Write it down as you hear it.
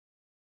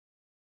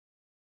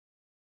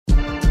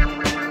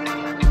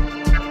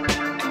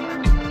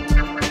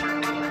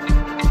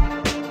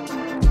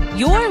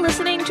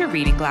listening to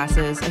Reading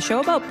Glasses, a show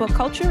about book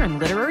culture and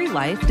literary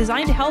life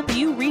designed to help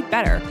you read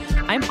better.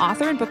 I'm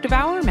author and book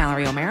devourer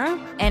Mallory O'Mara.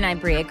 And I'm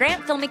Brea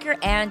Grant, filmmaker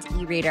and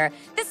e-reader.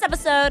 This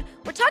episode,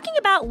 we're talking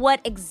about what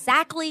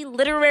exactly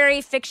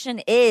literary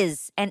fiction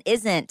is and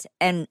isn't.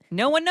 And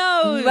no one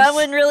knows. No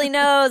one really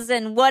knows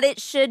and what it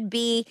should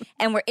be.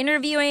 And we're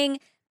interviewing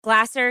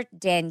Glasser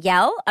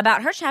Danielle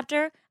about her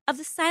chapter of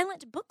the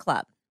Silent Book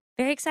Club.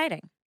 Very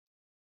exciting.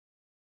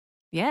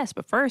 Yes,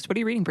 but first, what are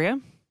you reading, Brea?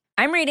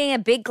 I'm reading a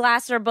big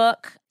Glasser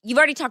book. You've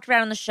already talked about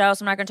it on the show,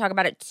 so I'm not going to talk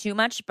about it too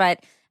much,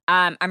 but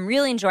I'm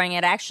really enjoying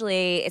it.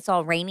 Actually, it's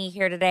all rainy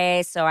here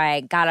today, so I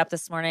got up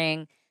this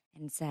morning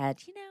and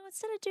said,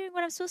 instead of doing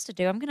what I'm supposed to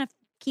do, I'm going to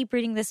keep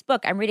reading this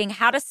book. I'm reading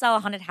How to Sell a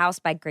Haunted House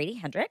by Grady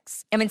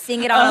Hendrix. I've been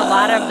seeing it on a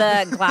lot of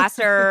the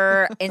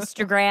Glasser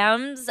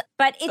Instagrams,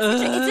 but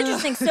it's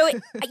interesting. So,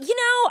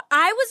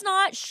 I was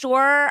not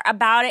sure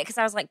about it because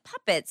I was like,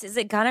 puppets, is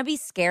it going to be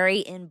scary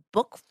in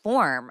book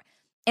form?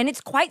 And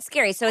it's quite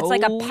scary. So it's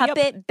like a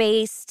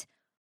puppet-based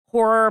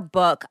horror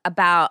book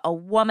about a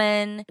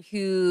woman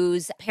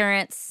whose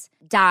parents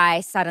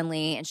die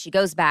suddenly, and she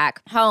goes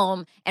back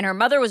home, and her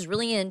mother was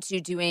really into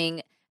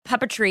doing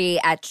puppetry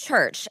at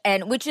church,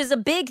 and which is a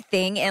big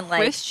thing in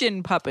like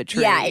Christian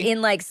puppetry. Yeah,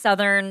 in like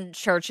Southern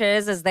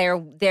churches, as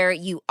there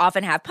you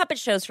often have puppet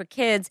shows for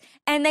kids,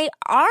 and they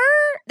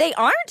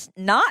aren't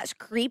not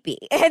creepy.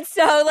 And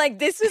so like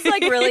this was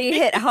like really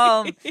hit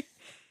home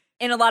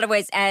in a lot of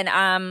ways. And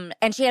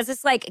she has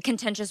this like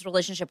contentious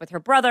relationship with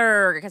her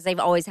brother because they've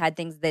always had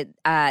things that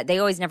they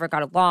always never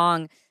got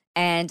along.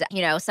 And,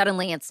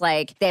 suddenly it's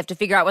like they have to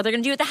figure out what they're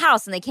going to do with the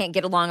house and they can't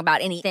get along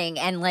about anything.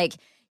 And like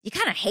you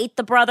kind of hate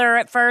the brother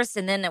at first.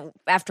 And then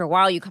after a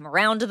while you come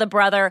around to the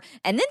brother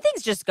and then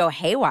things just go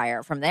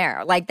haywire from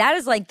there. Like that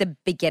is like the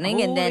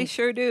beginning. And then they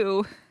sure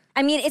do.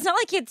 I mean, it's not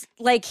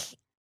like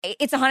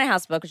it's a haunted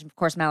house book, which of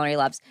course Mallory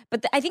loves.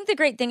 But I think the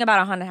great thing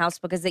about a haunted house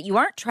book is that you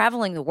aren't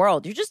traveling the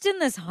world. You're just in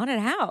this haunted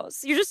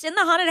house. You're just in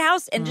the haunted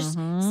house, and just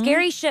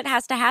scary shit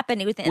has to happen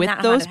within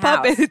that those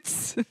haunted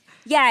puppets. House.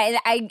 Yeah,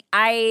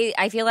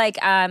 I feel like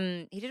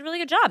he did a really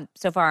good job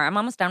so far. I'm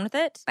almost done with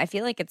it. I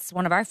feel like it's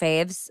one of our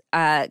faves.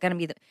 Gonna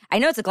be I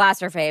know it's a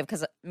Glasser fave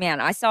because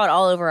man, I saw it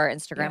all over our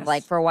Instagram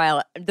like for a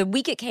while. The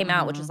week it came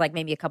out, which was like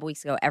maybe a couple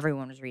weeks ago,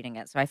 everyone was reading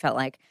it. So I felt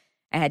like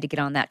I had to get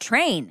on that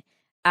train.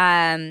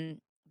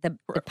 The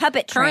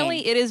puppet train.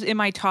 Currently, it is in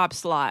my top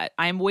slot.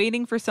 I'm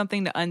waiting for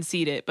something to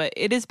unseat it, but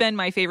it has been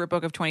my favorite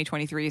book of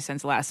 2023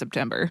 since last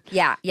September.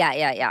 Yeah.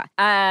 What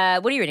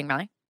are you reading,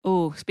 Molly?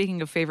 Oh,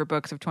 speaking of favorite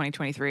books of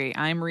 2023,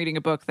 I'm reading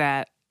a book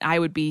that I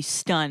would be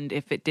stunned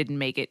if it didn't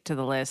make it to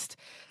the list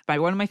by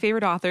one of my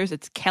favorite authors.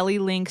 It's Kelly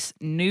Link's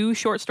new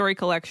short story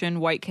collection,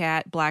 White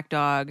Cat, Black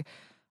Dog.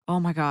 Oh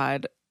my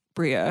God,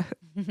 Brea.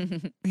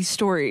 These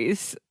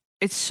stories.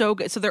 It's so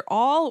good. So they're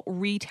all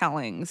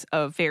retellings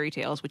of fairy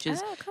tales, which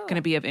is going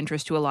to be of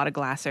interest to a lot of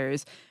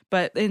Glassers.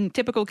 But in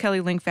typical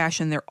Kelly Link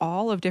fashion, they're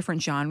all of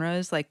different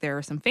genres. Like there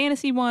are some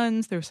fantasy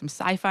ones, there's some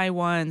sci-fi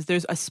ones,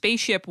 there's a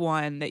spaceship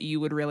one that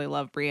you would really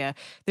love, Brea.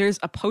 There's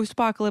a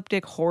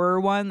post-apocalyptic horror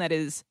one that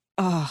is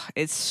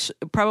it's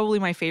probably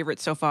my favorite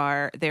so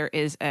far.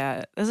 There's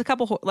a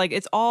couple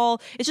it's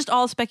just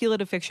all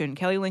speculative fiction.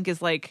 Kelly Link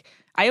is like,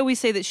 I always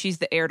say that she's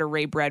the heir to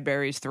Ray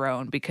Bradbury's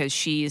throne because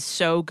she's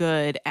so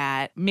good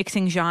at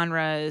mixing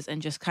genres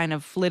and just kind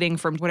of flitting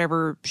from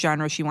whatever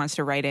genre she wants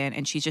to write in,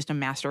 and she's just a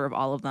master of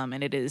all of them.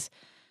 And it is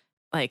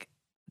like,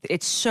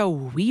 it's so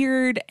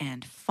weird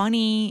and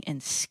funny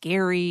and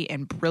scary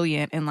and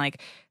brilliant, and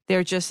like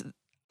they're just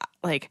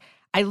like,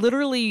 I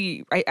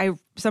literally,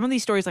 some of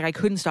these stories, like I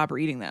couldn't stop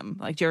reading them.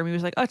 Like Jeremy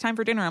was like, "Oh, time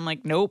for dinner." I'm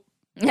like, "Nope,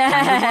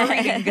 time for more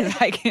reading because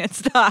I can't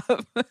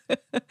stop."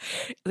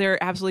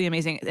 They're absolutely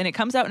amazing, and it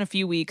comes out in a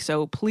few weeks.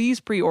 So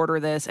please pre-order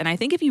this. And I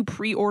think if you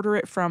pre-order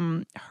it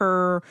from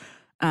her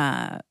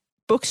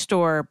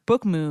bookstore,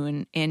 Book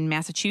Moon in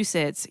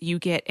Massachusetts, you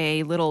get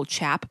a little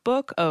chap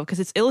book because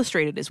it's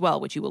illustrated as well,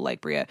 which you will like,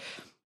 Brea.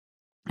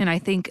 And I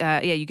think,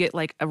 you get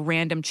like a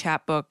random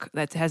chapbook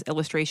that has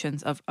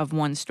illustrations of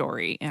one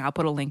story. And I'll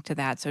put a link to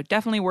that. So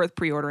definitely worth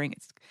pre-ordering.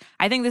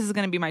 I think this is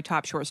going to be my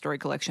top short story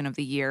collection of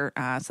the year.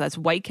 So that's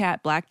White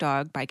Cat, Black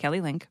Dog by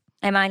Kelly Link.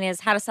 And mine is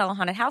How to Sell a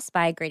Haunted House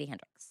by Grady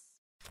Hendrix.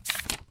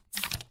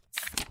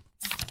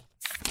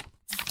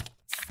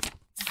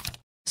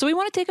 So we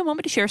want to take a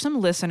moment to share some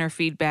listener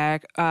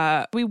feedback.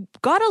 We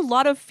got a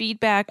lot of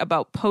feedback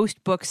about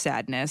post-book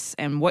sadness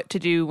and what to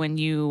do when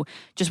you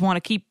just want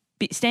to keep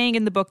staying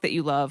in the book that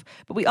you love.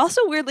 But we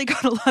also weirdly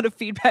got a lot of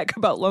feedback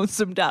about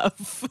Lonesome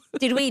Dove.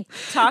 Did we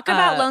talk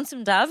about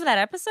Lonesome Dove that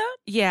episode?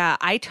 Yeah,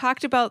 I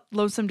talked about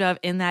Lonesome Dove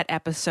in that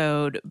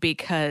episode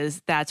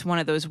because that's one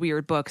of those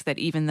weird books that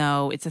even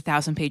though it's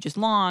 1,000 pages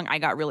long, I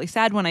got really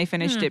sad when I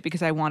finished it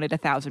because I wanted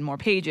 1,000 more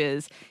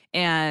pages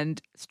and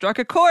struck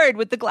a chord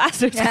with the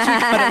Glassers. We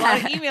got a lot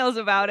of emails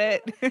about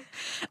it.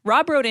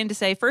 Rob wrote in to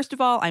say, first of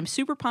all, I'm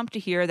super pumped to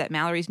hear that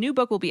Mallory's new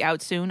book will be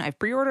out soon. I've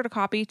pre-ordered a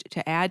copy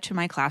to add to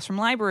my classroom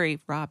library.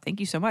 Rob, thank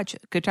you so much.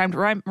 Good time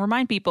to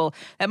remind people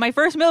that my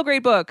first middle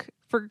grade book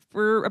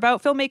for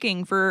about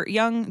filmmaking for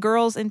young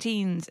girls and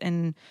teens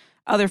and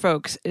Other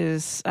Folks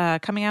is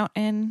coming out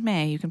in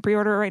May. You can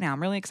pre-order it right now.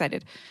 I'm really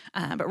excited.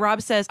 But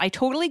Rob says, I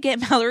totally get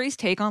Mallory's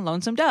take on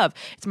Lonesome Dove.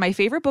 It's my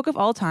favorite book of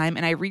all time,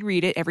 and I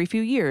reread it every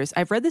few years.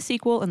 I've read the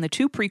sequel and the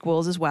 2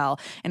 prequels as well,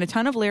 and a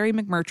ton of Larry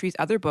McMurtry's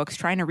other books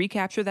trying to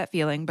recapture that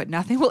feeling, but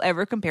nothing will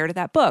ever compare to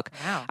that book.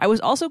 Wow. I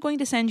was also going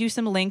to send you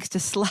some links to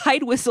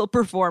slide whistle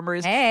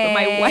performers, but Hey.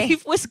 my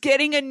wife was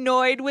getting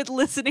annoyed with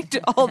listening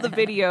to all the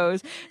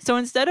videos. So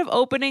instead of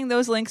opening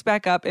those links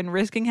back up and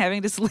risking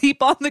having to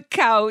sleep on the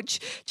couch,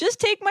 just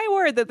take my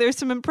word that there's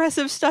some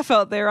impressive stuff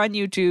out there on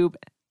YouTube.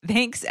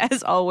 Thanks,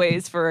 as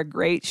always, for a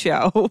great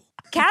show.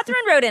 Catherine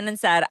wrote in and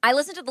said, I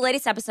listened to the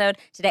latest episode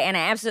today, and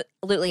I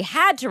absolutely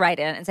had to write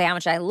in and say how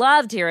much I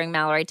loved hearing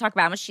Mallory talk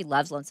about how much she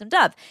loves Lonesome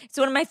Dove. It's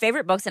one of my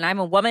favorite books, and I'm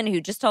a woman who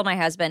just told my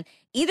husband,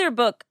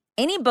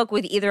 any book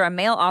with either a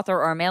male author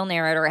or a male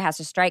narrator has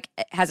a strike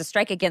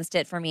against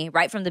it for me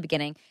right from the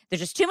beginning. There's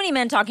just too many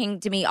men talking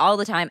to me all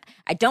the time.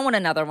 I don't want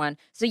another one.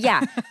 So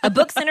yeah, a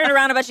book centered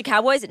around a bunch of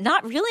cowboys,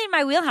 not really in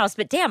my wheelhouse,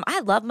 but damn,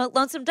 I love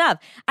Lonesome Dove.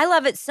 I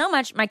love it so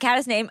much. My cat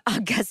is named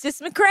Augustus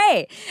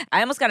McCrae.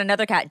 I almost got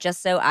another cat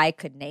just so I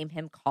could name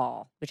him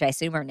Call, which I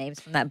assume are names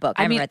from that book.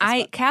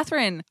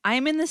 Catherine,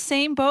 I'm in the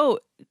same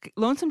boat.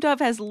 Lonesome Dove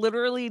has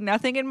literally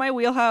nothing in my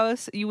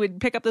wheelhouse. You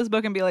would pick up this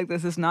book and be like,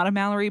 this is not a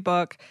Mallory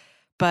book.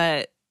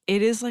 But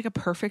it is like a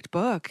perfect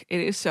book.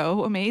 It is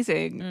so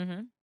amazing.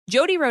 Mm-hmm.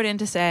 Jody wrote in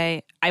to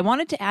say, I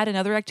wanted to add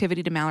another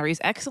activity to Mallory's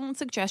excellent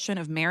suggestion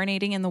of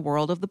marinating in the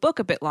world of the book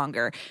a bit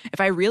longer. If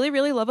I really,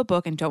 really love a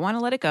book and don't want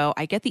to let it go,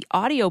 I get the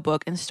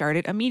audiobook and start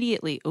it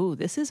immediately. Ooh,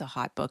 this is a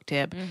hot book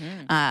tip.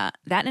 Mm-hmm.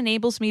 That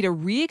enables me to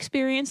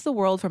re-experience the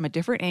world from a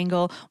different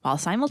angle while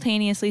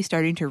simultaneously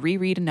starting to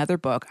reread another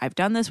book. I've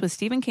done this with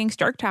Stephen King's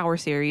Dark Tower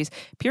series,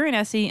 Pure and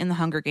Essie, and The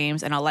Hunger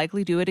Games, and I'll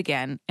likely do it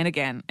again and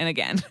again and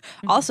again.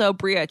 Mm-hmm. Also,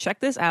 Bria, check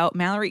this out.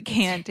 Mallory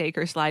can take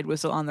her slide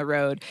whistle on the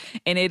road,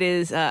 and it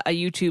is a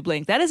YouTube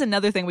link. That is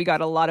another thing we got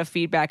a lot of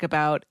feedback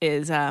about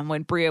is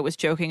when Bria was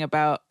joking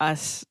about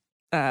us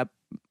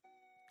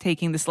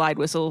taking the slide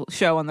whistle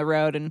show on the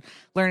road and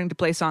learning to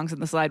play songs in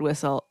the slide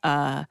whistle.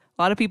 A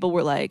lot of people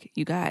were like,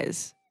 you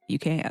guys, you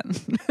can.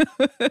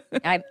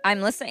 I'm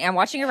listening. I'm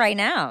watching it right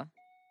now.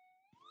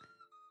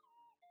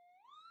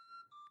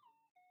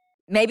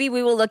 Maybe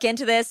we will look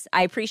into this.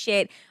 I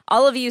appreciate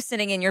all of you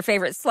sending in your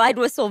favorite slide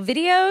whistle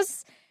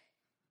videos.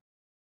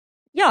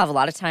 Y'all have a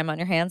lot of time on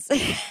your hands.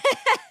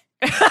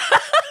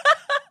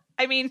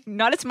 I mean,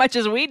 not as much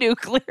as we do,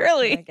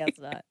 clearly. I guess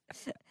not.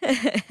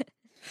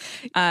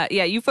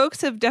 Yeah, you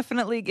folks have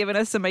definitely given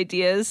us some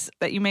ideas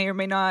that you may or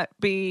may not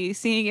be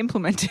seeing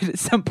implemented at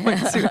some point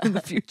soon in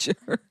the future.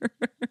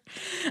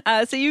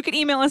 So you can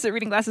email us at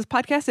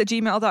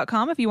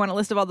readingglassespodcast@gmail.com if you want a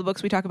list of all the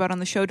books we talk about on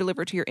the show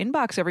delivered to your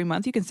inbox every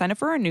month. You can sign up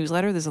for our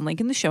newsletter. There's a link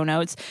in the show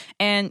notes.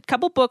 And a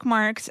couple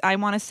bookmarks. I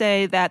want to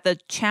say that the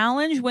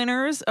challenge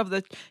winners of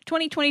the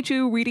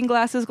 2022 Reading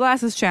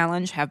Glasses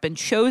Challenge have been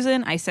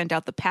chosen. I sent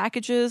out the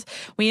packages.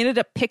 We ended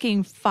up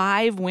picking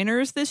 5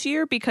 winners this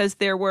year because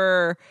there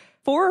were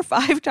 4 or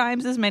 5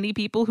 times as many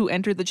people who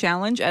entered the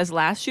challenge as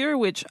last year,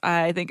 which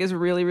I think is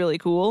really, really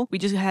cool. We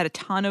just had a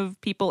ton of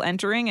people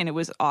entering, and it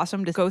was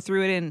awesome to go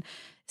through it and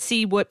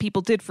see what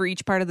people did for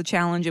each part of the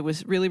challenge. It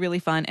was really, really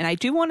fun. And I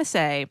do want to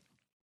say,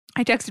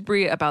 I texted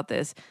Bria about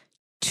this.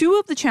 2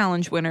 of the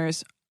challenge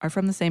winners are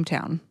from the same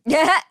town.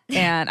 Yeah.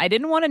 And I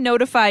didn't want to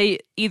notify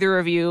either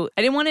of you.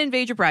 I didn't want to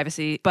invade your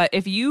privacy. But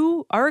if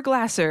you are a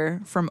glasser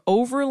from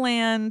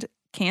Overland,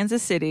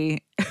 Kansas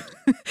City,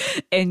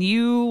 and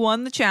you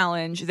won the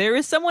challenge, there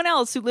is someone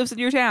else who lives in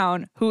your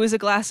town who is a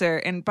glasser.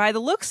 And by the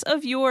looks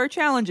of your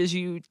challenges,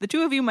 the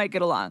 2 of you might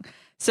get along.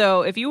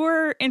 So if you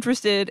were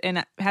interested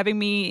in having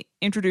me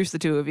introduce the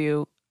 2 of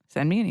you,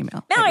 send me an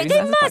email. Mallory,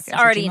 they must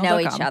already know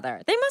each other.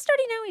 They must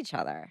already know each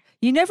other.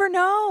 You never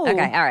know.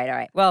 Okay, all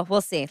right. Well, we'll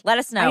see. Let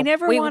us know. I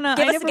never want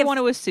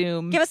to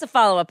assume. Give us a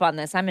follow-up on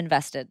this. I'm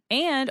invested.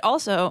 And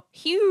also,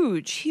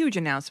 huge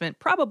announcement,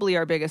 probably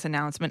our biggest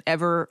announcement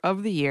ever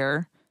of the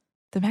year.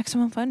 The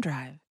Maximum Fun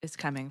Drive is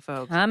coming,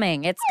 folks.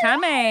 It's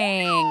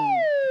coming.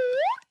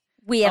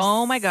 We have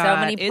oh my God, so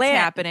many plans, it's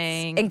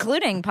happening.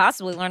 Including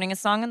possibly learning a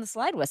song on the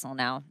slide whistle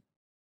now.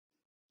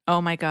 Oh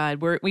my God.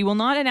 We will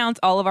not announce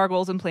all of our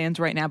goals and plans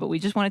right now, but we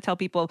just want to tell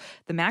people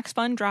the Max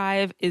Fun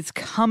Drive is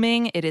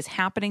coming. It is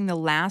happening the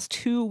last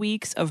 2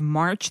 weeks of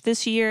March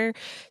this year.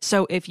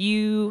 So if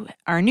you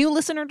are a new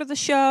listener to the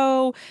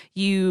show,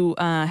 you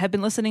have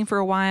been listening for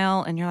a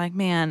while and you're like,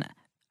 man,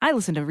 I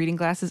listen to Reading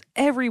Glasses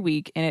every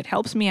week and it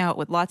helps me out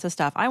with lots of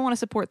stuff. I want to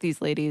support these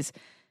ladies.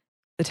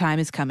 The time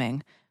is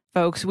coming.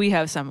 Folks, we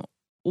have some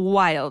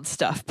wild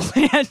stuff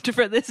planned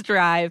for this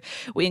drive,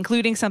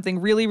 including something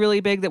really,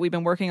 really big that we've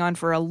been working on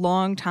for a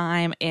long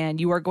time,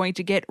 and you are going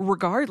to get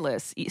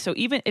regardless. So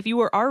even if you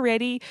were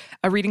already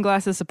a Reading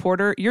Glasses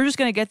supporter, you're just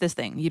going to get this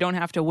thing. You don't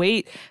have to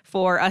wait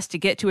for us to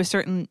get to a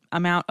certain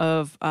amount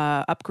of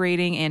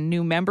upgrading and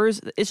new members.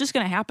 It's just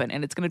going to happen,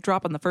 and it's going to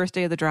drop on the first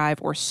day of the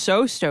drive. We're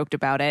so stoked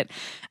about it.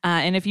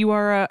 And if you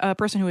are a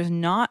person who is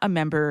not a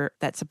member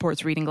that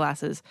supports Reading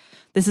Glasses,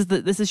 this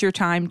is your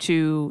time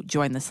to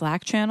join the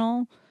Slack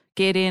channel.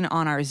 get in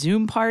on our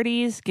Zoom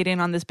parties, get in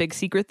on this big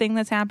secret thing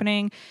that's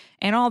happening,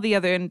 and all the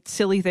other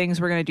silly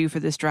things we're going to do for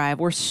this drive.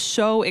 We're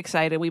so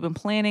excited. We've been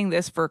planning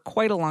this for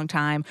quite a long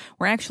time.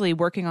 We're actually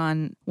working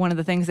on one of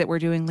the things that we're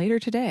doing later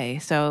today.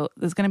 So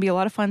there's going to be a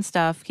lot of fun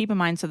stuff. Keep in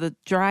mind, so the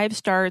drive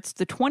starts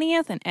the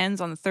 20th and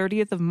ends on the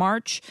 30th of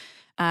March.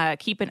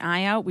 Keep an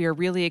eye out. We are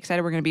really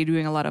excited. We're going to be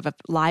doing a lot of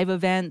live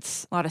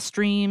events, a lot of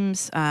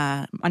streams,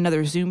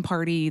 another Zoom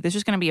party. This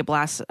is going to be a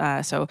blast.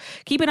 So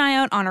keep an eye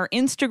out on our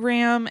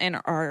Instagram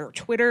and our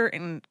Twitter,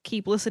 and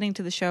keep listening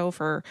to the show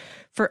for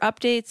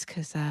updates,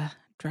 because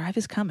Drive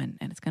is coming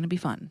and it's going to be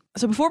fun.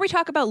 So before we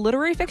talk about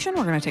literary fiction,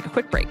 we're going to take a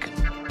quick break.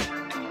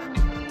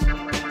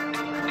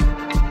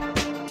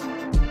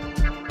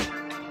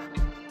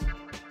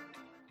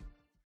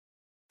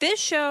 This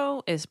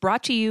show is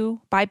brought to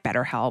you by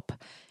BetterHelp.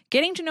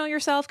 Getting to know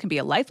yourself can be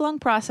a lifelong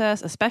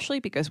process, especially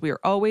because we are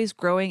always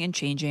growing and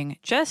changing.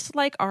 Just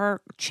like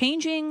our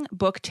changing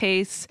book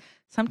tastes,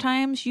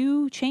 sometimes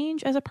you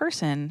change as a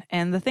person.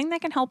 And the thing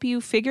that can help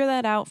you figure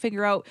that out,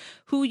 figure out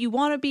who you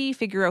want to be,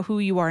 figure out who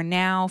you are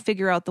now,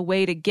 figure out the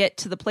way to get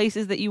to the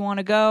places that you want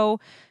to go,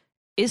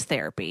 is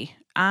therapy.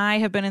 I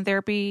have been in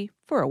therapy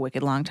for a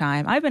wicked long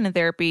time. I've been in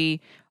therapy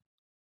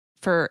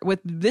with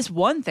this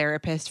one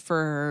therapist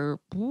for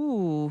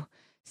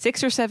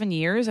 6 or 7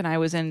 years, and I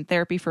was in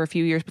therapy for a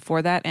few years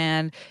before that,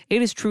 and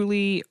it is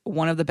truly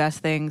one of the best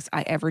things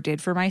I ever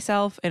did for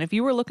myself. And if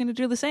you were looking to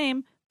do the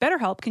same,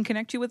 BetterHelp can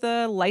connect you with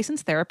a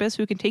licensed therapist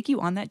who can take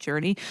you on that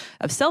journey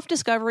of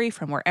self-discovery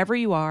from wherever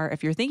you are.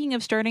 If you're thinking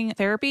of starting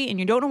therapy and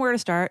you don't know where to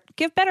start,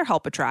 give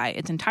BetterHelp a try.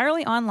 It's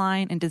entirely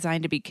online and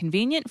designed to be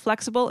convenient,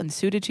 flexible, and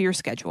suited to your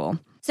schedule.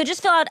 So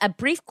just fill out a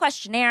brief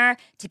questionnaire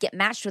to get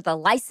matched with a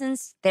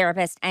licensed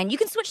therapist, and you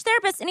can switch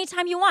therapists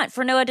anytime you want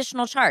for no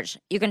additional charge.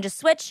 You can just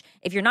switch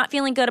if you're not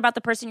feeling good about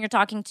the person you're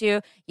talking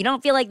to, you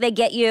don't feel like they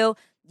get you,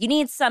 you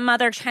need some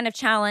other kind of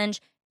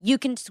challenge, you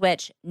can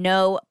switch,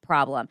 no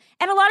problem.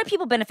 And a lot of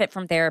people benefit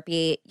from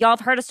therapy. Y'all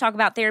have heard us talk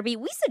about therapy.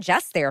 We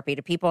suggest therapy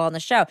to people on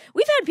the show.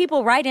 We've had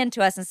people write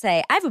into us and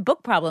say, I have a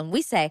book problem.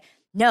 We say,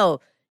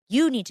 no,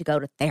 you need to go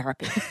to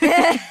therapy.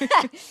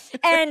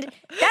 And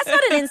that's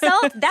not an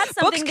insult. That's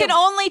something Books can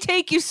only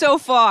take you so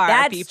far.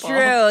 That's people.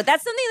 true.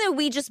 That's something that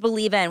we just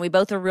believe in. We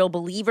both are real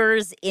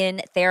believers in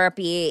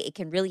therapy. It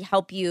can really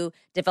help you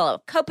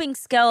develop coping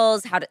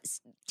skills, how to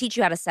teach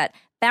you how to set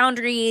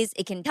boundaries.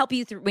 It can help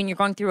you through when you're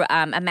going through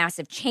a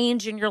massive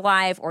change in your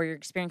life or you're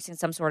experiencing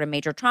some sort of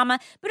major trauma,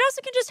 but it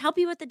also can just help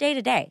you with the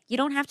day-to-day. You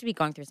don't have to be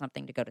going through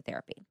something to go to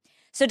therapy.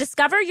 So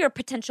discover your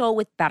potential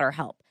with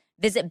BetterHelp.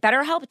 Visit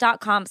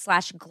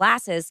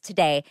BetterHelp.com/glasses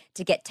today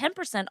to get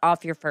 10%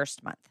 off your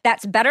first month.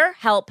 That's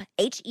BetterHelp,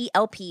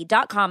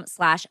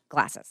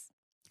 HELP.com/glasses.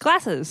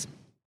 Glasses.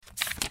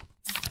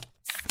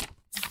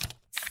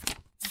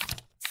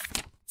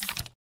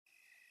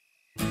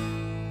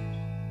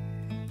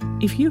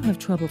 If you have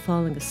trouble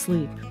falling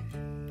asleep,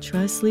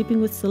 try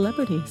sleeping with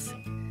celebrities.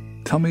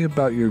 Tell me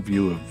about your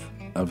view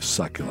of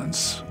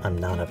succulents. I'm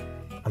not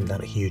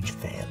a huge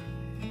fan.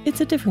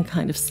 It's a different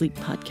kind of sleep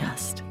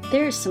podcast.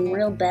 There are some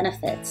real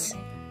benefits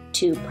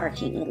to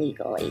parking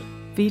illegally.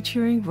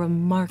 Featuring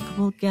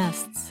remarkable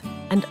guests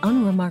and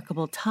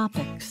unremarkable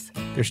topics.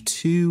 There's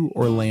 2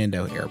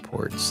 Orlando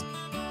airports.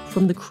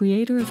 From the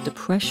creator of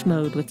Depeche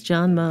Mode with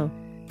John Moe,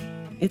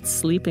 it's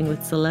Sleeping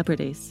with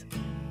Celebrities.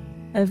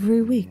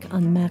 Every week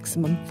on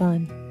Maximum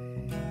Fun.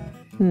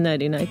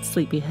 Nighty-night,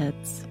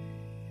 sleepyheads.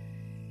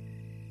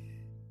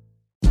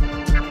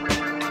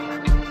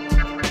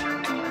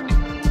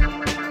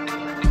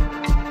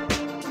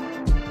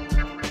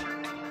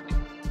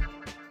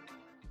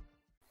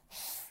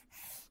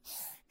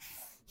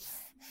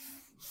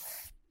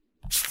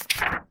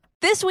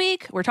 This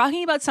week, we're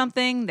talking about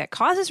something that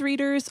causes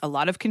readers a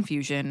lot of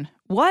confusion.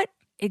 What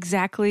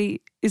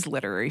exactly is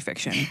literary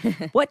fiction?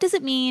 What does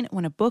it mean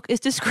when a book is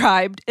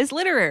described as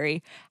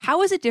literary?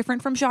 How is it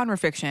different from genre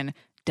fiction?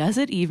 Does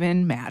it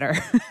even matter?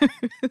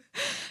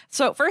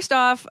 So first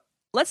off,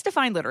 let's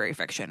define literary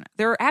fiction.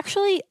 There are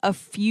actually a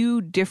few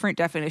different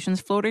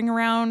definitions floating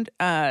around,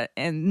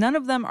 and none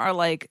of them are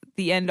like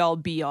the end-all,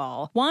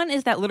 be-all. One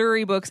is that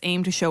literary books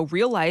aim to show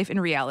real life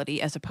and reality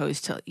as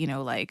opposed to,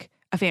 like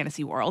a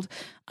fantasy world.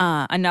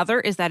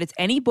 Another is that it's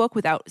any book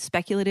without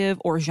speculative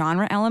or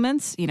genre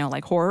elements,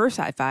 like horror or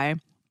sci-fi.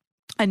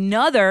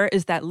 Another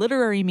is that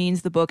literary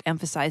means the book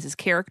emphasizes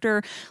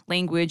character,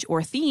 language,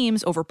 or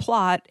themes over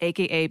plot,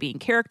 aka being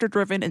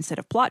character-driven instead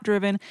of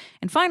plot-driven.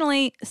 And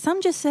finally,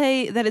 some just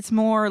say that it's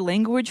more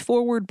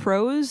language-forward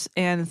prose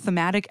and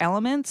thematic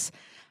elements.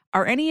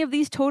 Are any of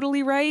these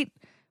totally right?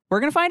 We're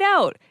going to find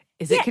out.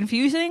 Is it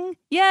confusing?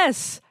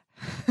 Yes.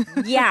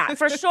 Yeah,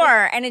 for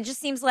sure. And it just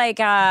seems like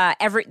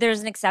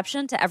there's an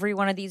exception to every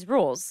one of these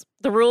rules.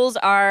 The rules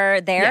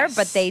are there,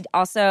 but they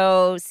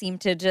also seem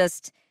to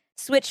just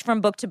switch from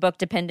book to book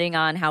depending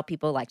on how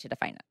people like to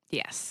define it.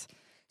 Yes.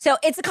 So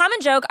it's a common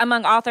joke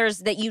among authors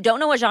that you don't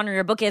know what genre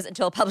your book is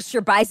until a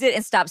publisher buys it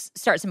and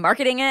starts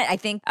marketing it. I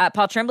think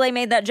Paul Tremblay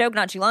made that joke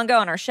not too long ago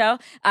on our show.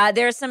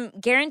 There are some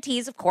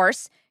guarantees, of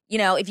course.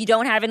 if you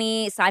don't have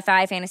any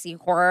sci-fi, fantasy,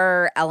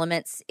 horror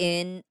elements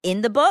in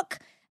the book,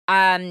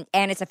 and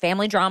it's a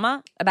family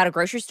drama about a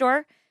grocery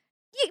store,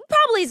 it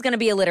probably is going to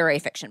be a literary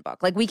fiction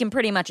book. Like, we can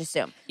pretty much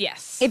assume.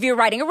 Yes. If you're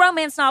writing a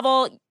romance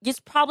novel, it's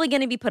probably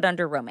going to be put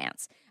under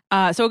romance.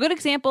 So a good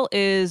example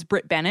is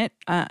Britt Bennett,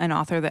 an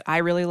author that I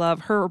really love.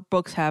 Her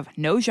books have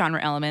no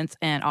genre elements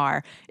and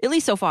are, at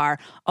least so far,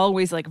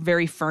 always like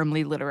very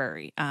firmly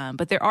literary.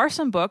 But there are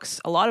some books,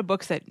 a lot of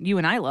books that you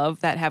and I love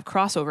that have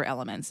crossover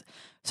elements.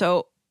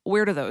 So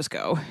where do those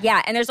go?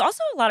 Yeah, and there's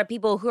also a lot of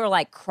people who are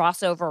like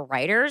crossover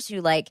writers who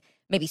like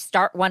maybe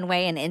start one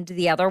way and end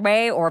the other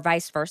way or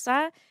vice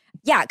versa.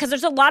 Yeah, because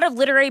there's a lot of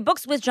literary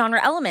books with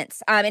genre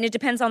elements. And it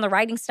depends on the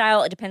writing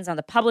style. It depends on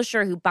the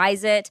publisher who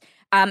buys it.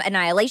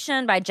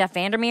 Annihilation by Jeff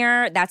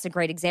Vandermeer, that's a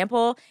great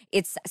example.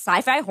 It's a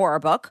sci-fi horror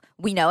book.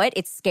 We know it.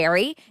 It's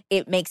scary.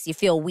 It makes you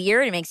feel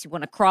weird. It makes you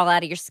want to crawl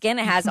out of your skin.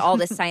 It has all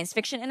this science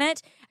fiction in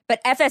it.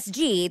 But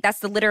FSG, that's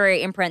the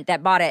literary imprint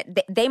that bought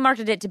it. They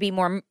marketed it to be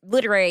more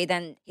literary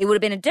than it would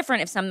have been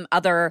different if some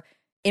other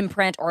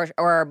imprint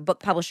or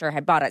book publisher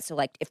had bought it. So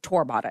like if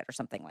Tor bought it or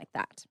something like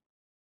that.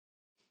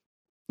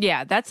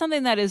 Yeah, that's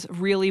something that is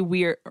really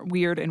weird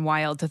and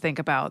wild to think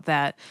about,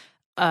 that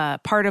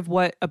part of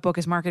what a book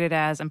is marketed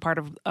as and part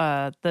of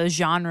the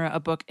genre a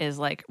book is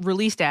like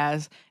released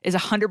as is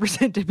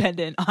 100%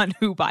 dependent on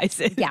who buys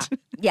it.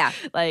 Yeah.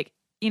 Like,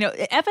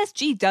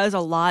 FSG does a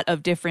lot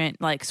of different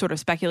like sort of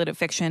speculative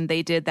fiction.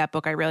 They did that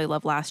book I really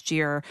loved last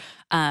year,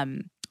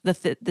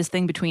 This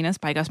Thing Between Us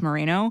by Gus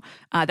Moreno.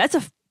 That's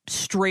a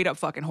straight up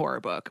fucking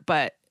horror book,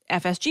 but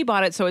FSG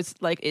bought it, so it's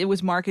like it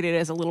was marketed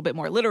as a little bit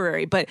more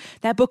literary, but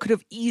that book could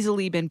have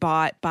easily been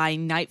bought by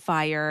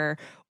Nightfire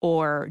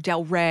or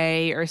Del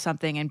Rey or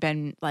something and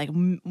been like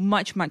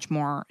much, much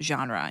more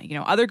genre.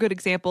 Other good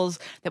examples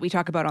that we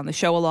talk about on the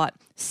show a lot: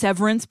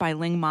 Severance by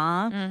Ling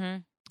Ma,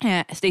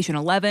 Station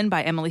 11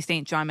 by Emily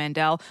St. John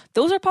Mandel.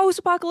 Those are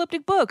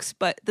post-apocalyptic books,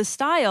 but the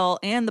style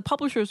and the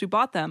publishers who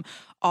bought them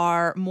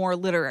are more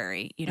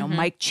literary.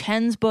 Mike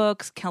Chen's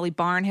books, Kelly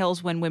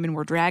Barnhill's When Women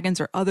Were Dragons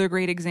are other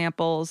great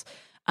examples.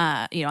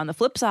 On the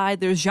flip side,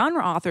 there's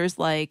genre authors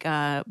like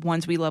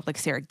ones we love, like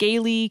Sarah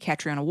Gailey,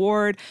 Catriona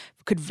Ward,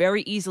 could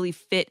very easily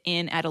fit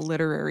in at a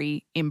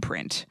literary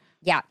imprint.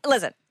 Yeah,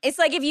 listen, it's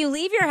like if you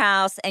leave your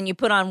house and you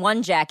put on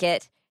one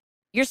jacket,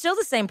 you're still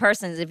the same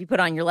person as if you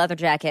put on your leather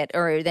jacket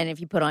or then if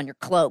you put on your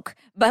cloak.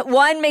 But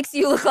one makes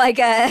you look like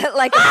a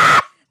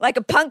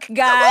punk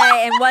guy,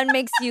 and one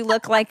makes you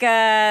look like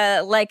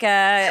a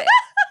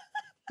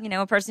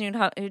a person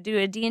who'd do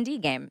a D&D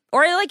game.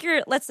 Or like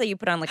let's say you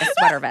put on like a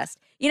sweater vest.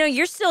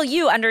 You're still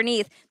you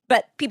underneath,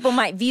 but people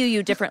might view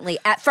you differently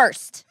at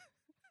first.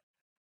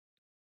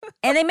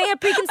 And they may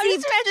have preconceived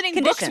I'm just imagining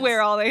conditions.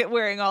 books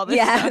wearing all this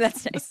Yeah, stuff.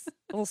 that's nice. A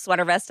little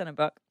sweater vest and a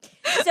book.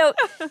 So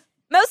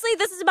mostly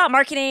this is about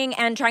marketing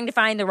and trying to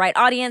find the right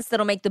audience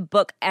that'll make the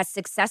book as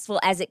successful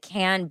as it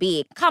can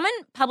be. Common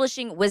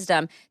publishing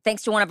wisdom,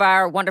 thanks to one of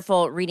our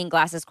wonderful Reading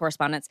Glasses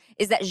correspondents,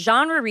 is that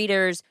genre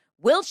readers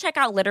will check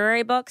out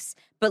literary books,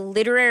 but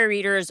literary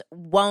readers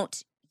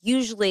won't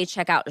usually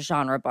check out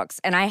genre books.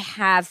 And I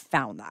have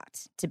found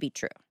that to be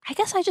true. I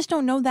guess I just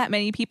don't know that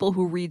many people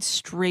who read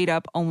straight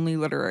up only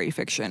literary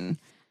fiction.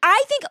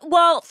 I think,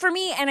 well, for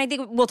me, and I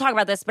think we'll talk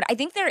about this, but I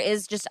think there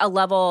is just a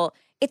level,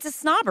 it's a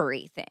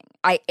snobbery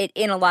thing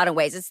in a lot of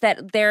ways. It's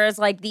that there's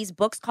like these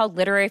books called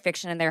literary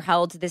fiction and they're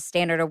held to this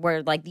standard of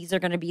where like these are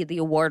going to be the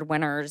award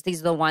winners.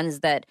 These are the ones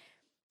that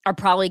are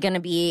probably going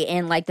to be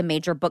in like the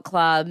major book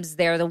clubs.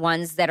 They're the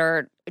ones that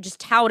are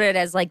just touted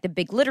as like the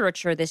big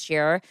literature this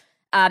year.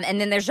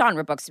 And then there's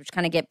genre books, which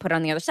kind of get put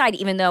on the other side,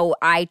 even though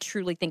I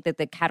truly think that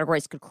the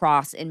categories could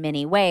cross in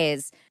many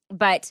ways.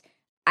 But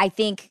I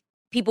think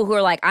people who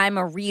are like, I'm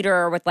a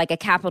reader with like a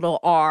capital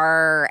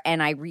R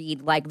and I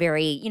read like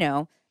very,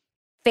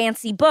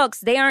 fancy books,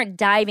 they aren't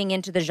diving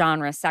into the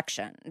genre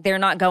section. They're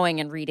not going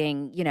and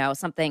reading,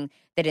 something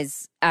that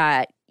is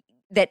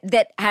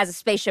that has a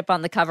spaceship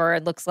on the cover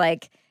and looks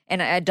like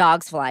and a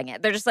dog's flying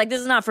it. They're just like,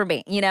 this is not for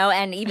me,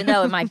 and even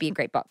though it might be a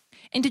great book.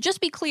 And to just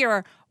be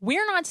clear,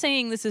 we're not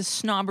saying this is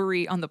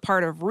snobbery on the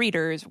part of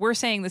readers. We're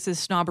saying this is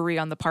snobbery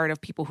on the part of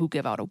people who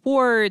give out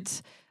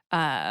awards,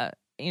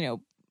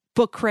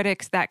 book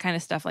critics, that kind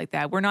of stuff like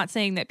that. We're not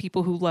saying that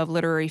people who love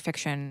literary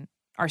fiction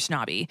are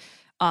snobby.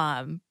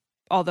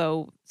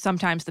 Although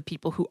sometimes the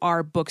people who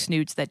are book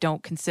snoots that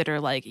don't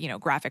consider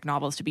graphic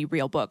novels to be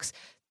real books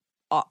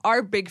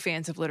are big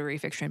fans of literary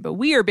fiction, but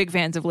we are big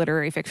fans of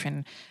literary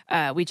fiction.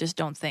 We just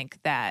don't think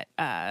that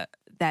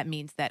that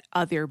means that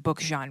other book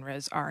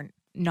genres are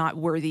not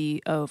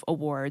worthy of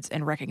awards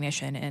and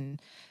recognition and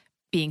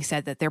being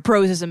said that their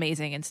prose is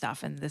amazing and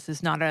stuff. And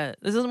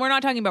we're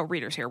not talking about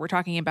readers here. We're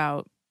talking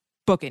about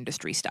book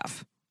industry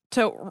stuff.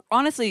 So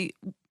honestly,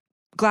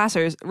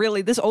 Glassers,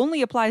 really, this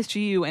only applies to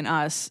you and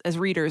us as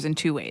readers in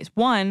two ways.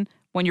 One,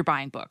 when you're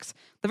buying books.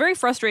 The very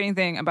frustrating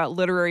thing about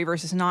literary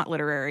versus not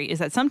literary is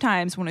that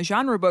sometimes when a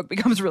genre book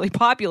becomes really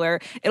popular,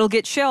 it'll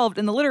get shelved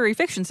in the literary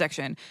fiction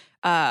section.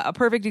 A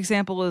perfect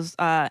example is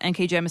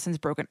N.K. Jemisin's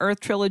Broken Earth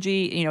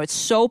trilogy. You know, it's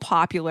so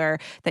popular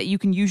that you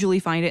can usually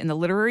find it in the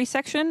literary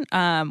section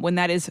when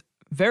that is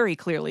very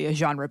clearly a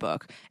genre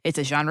book. It's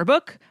a genre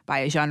book by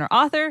a genre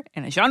author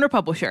and a genre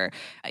publisher.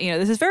 You know,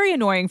 this is very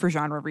annoying for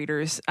genre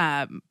readers,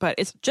 but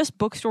it's just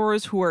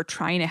bookstores who are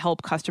trying to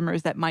help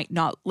customers that might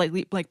not,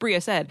 like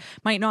Bria said,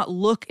 might not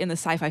look in the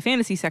sci-fi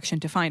fantasy section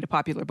to find a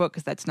popular book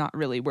because that's not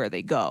really where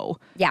they go.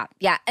 Yeah.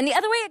 And the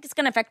other way it's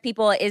going to affect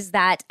people is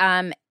that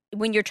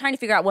when you're trying to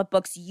figure out what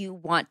books you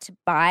want to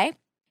buy,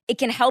 it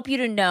can help you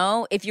to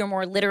know if you're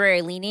more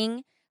literary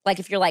leaning. Like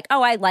if you're like,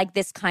 oh, I like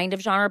this kind of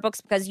genre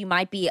books, because you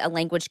might be a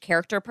language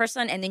character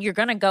person, and then you're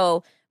going to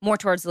go more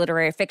towards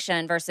literary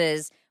fiction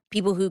versus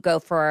people who go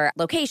for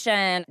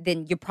location,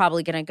 then you're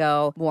probably going to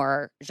go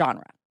more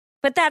genre.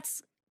 But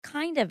that's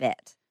kind of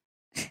it.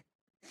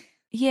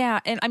 Yeah,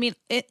 and I mean,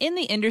 in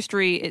the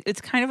industry, it's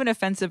kind of an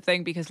offensive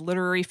thing because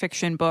literary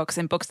fiction books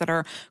and books that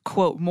are,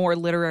 quote, more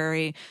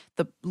literary,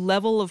 the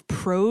level of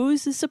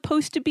prose is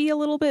supposed to be a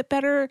little bit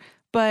better,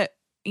 but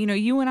you know,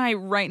 you and I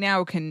right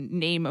now can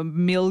name a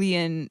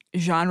million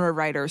genre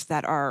writers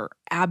that are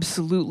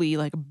absolutely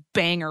like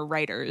banger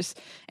writers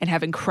and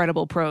have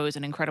incredible prose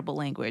and incredible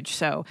language.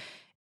 So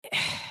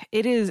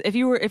it is, if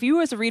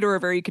you as a reader are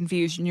very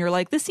confused and you're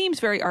like, this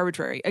seems very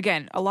arbitrary.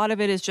 Again, a lot of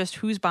it is just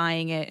who's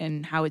buying it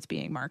and how it's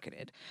being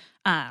marketed.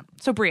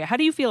 So Bria, how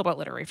do you feel about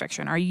literary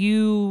fiction? Are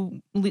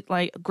you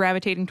like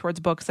gravitating towards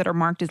books that are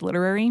marked as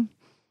literary?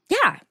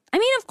 Yeah. I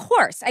mean, of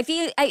course. And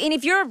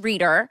if you're a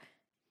reader,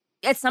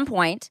 at some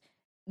point,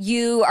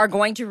 you are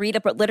going to read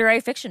a literary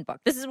fiction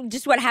book. This is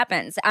just what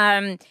happens.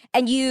 And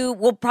you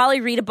will probably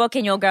read a book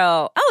and you'll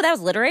go, oh, that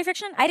was literary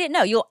fiction? I didn't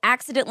know. You'll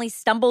accidentally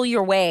stumble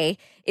your way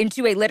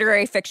into a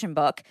literary fiction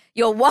book.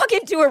 You'll walk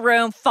into a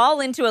room, fall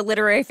into a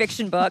literary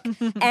fiction book,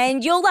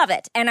 and you'll love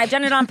it. And I've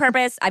done it on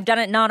purpose. I've done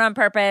it not on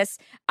purpose.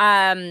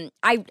 The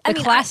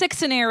classic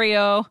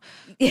scenario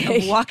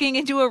of walking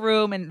into a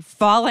room and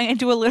falling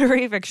into a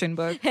literary fiction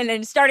book. And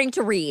then starting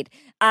to read.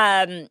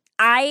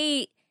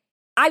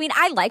 I mean,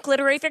 I like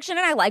literary fiction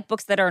and I like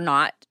books that are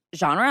not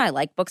genre. I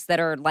like books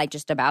that are like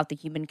just about the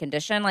human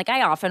condition. Like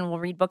I often will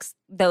read books,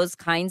 those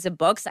kinds of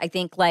books. I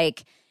think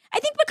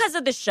because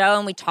of the show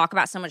and we talk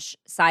about so much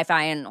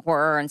sci-fi and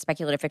horror and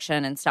speculative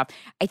fiction and stuff,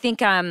 I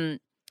think you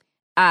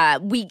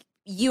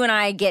and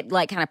I get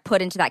like kind of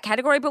put into that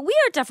category, but we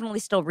are definitely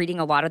still reading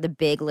a lot of the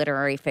big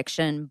literary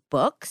fiction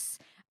books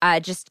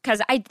just because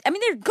I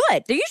mean, they're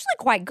good. They're usually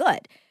quite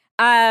good.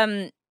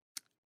 I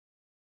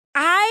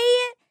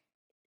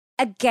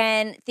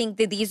again think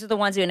that these are the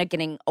ones who end up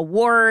getting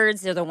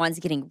awards. They're the ones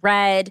getting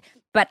read.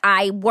 But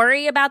I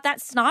worry about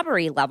that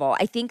snobbery level.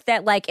 I think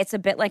that like it's a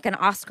bit like an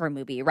Oscar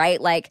movie,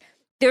 right? Like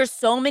there's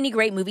so many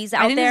great movies out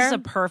there. I think this is a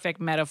perfect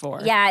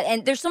metaphor. Yeah,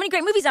 and there's so many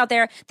great movies out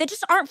there that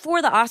just aren't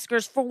for the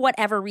Oscars for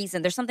whatever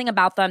reason. There's something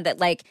about them that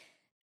like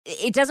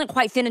it doesn't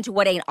quite fit into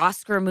what an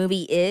Oscar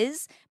movie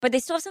is, but they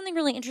still have something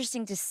really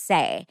interesting to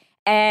say.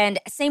 And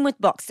same with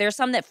books. There's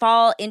some that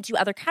fall into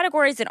other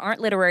categories that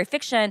aren't literary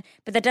fiction,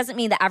 but that doesn't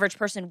mean the average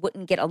person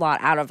wouldn't get a lot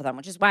out of them,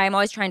 which is why I'm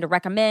always trying to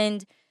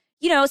recommend,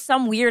 you know,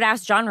 some weird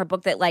ass genre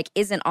book that like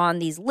isn't on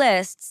these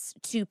lists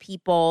to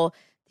people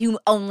who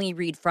only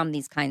read from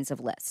these kinds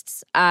of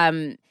lists.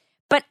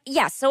 But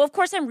yeah, so of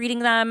course I'm reading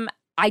them.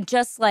 I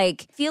just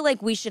like feel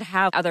like we should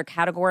have other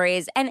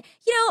categories. And,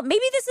 you know,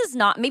 maybe this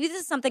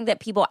is something that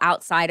people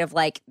outside of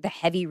like the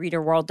heavy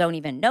reader world don't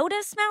even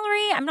notice,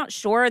 Mallory. I'm not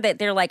sure that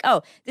they're like,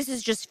 oh, this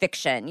is just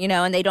fiction, you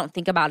know, and they don't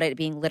think about it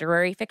being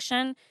literary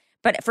fiction.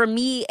 But for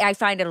me, I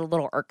find it a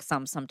little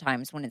irksome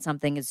sometimes when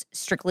something is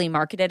strictly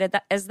marketed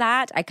as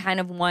that. I kind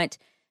of want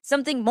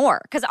something more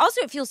because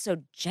also it feels so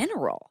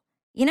general.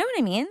 You know what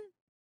I mean?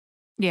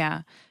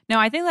 Yeah. No,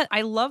 I think that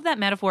I love that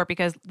metaphor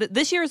because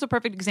this year is a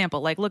perfect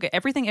example. Like, look at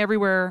Everything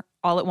Everywhere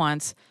All at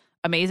Once.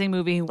 Amazing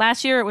movie.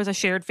 Last year, it was a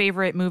shared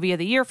favorite movie of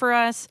the year for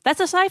us.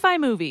 That's a sci-fi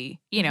movie.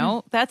 You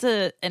know, that's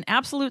an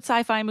absolute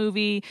sci-fi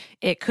movie.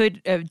 It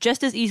could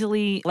just as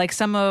easily, like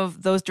some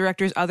of those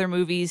directors' other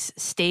movies,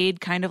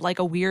 stayed kind of like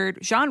a weird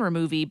genre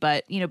movie.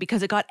 But, you know,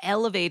 because it got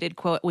elevated,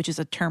 quote, which is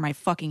a term I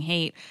fucking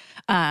hate,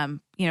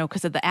 you know,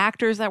 because of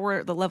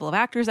the level of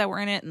actors that were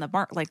in it and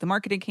the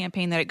marketing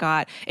campaign that it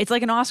got. It's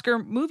like an Oscar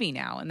movie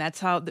now. And that's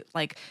how,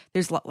 like,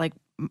 there's like,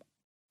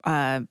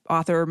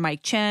 author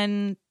Mike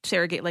Chen,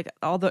 Sarah Gate, like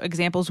all the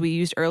examples we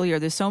used earlier,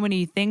 there's so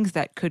many things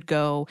that could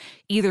go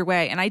either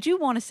way. And I do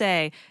want to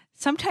say,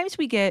 sometimes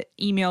we get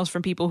emails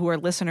from people who are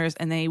listeners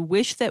and they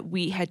wish that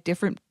we had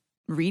different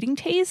reading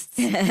tastes.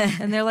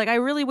 And they're like, I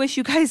really wish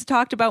you guys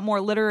talked about more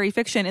literary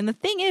fiction. And the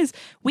thing is,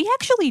 we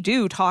actually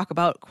do talk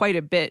about quite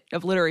a bit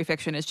of literary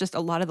fiction. It's just a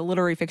lot of the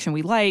literary fiction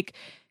we like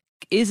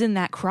is in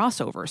that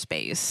crossover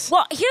space.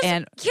 Well, here's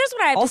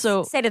what I have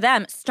to say to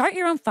them. Start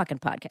your own fucking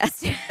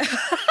podcast.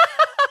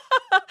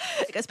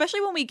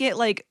 Especially when we get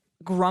like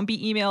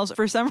grumpy emails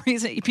for some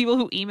reason, people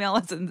who email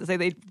us and say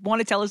they want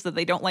to tell us that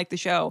they don't like the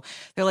show.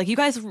 They're like, you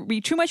guys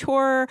read too much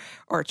horror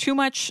or too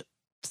much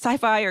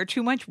sci-fi or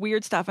too much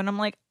weird stuff. And I'm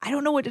like, I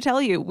don't know what to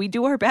tell you. We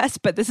do our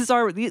best, but this is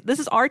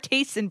our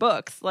tastes in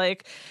books.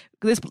 Like,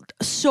 there's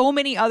so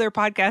many other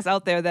podcasts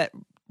out there that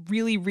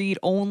really read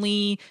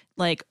only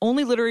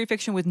literary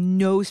fiction with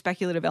no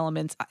speculative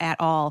elements at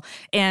all.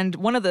 And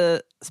one of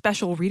the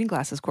special Reading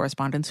Glasses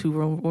correspondents, who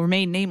will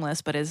remain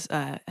nameless but is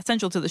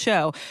essential to the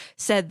show,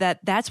 said that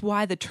that's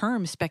why the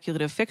term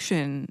speculative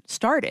fiction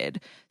started,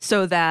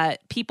 so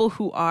that people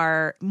who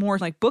are more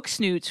like book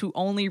snoots who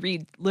only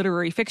read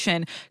literary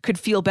fiction could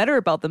feel better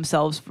about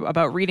themselves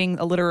about reading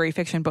a literary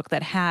fiction book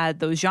that had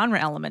those genre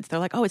elements. They're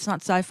like, oh, it's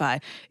not sci-fi,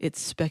 it's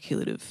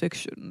speculative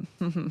fiction.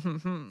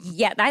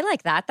 Yeah, I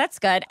like that. That's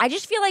good. I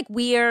just feel like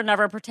we're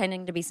never pretending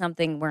to be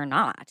something we're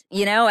not,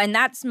 and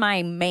that's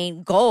my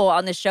main goal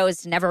on the show,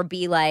 is to never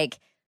be like,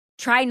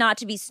 try not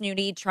to be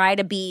snooty,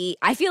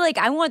 I feel like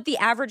I want the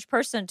average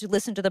person to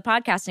listen to the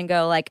podcast and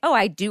go like, oh,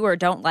 I do or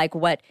don't like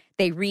what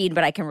they read,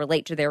 but I can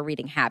relate to their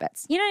reading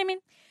habits. You know what I mean?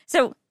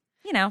 So,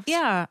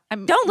 yeah.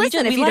 Don't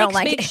listen if you don't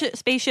like it.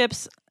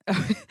 Spaceships.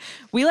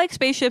 We like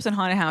spaceships and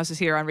haunted houses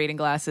here on Reading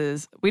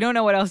Glasses. We don't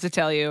know what else to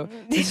tell you.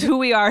 It's who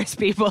we are as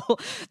people.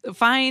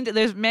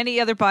 There's many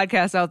other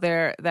podcasts out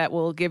there that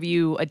will give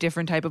you a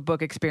different type of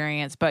book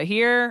experience. But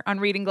here on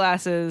Reading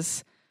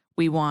Glasses,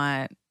 we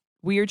want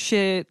weird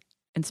shit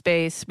in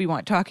space. We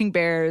want talking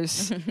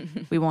bears.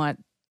 We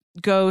want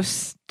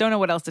ghosts. Don't know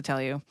what else to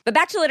tell you. But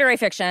back to literary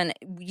fiction.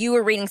 You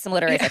were reading some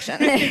literary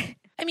fiction.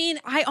 I mean,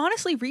 I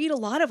honestly read a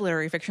lot of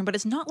literary fiction, but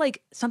it's not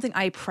like something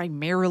I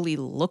primarily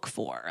look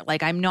for.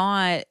 Like, I'm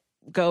not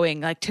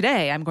going like,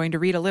 today I'm going to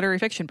read a literary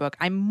fiction book.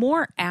 I'm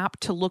more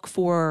apt to look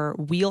for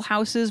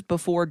wheelhouses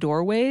before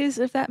doorways,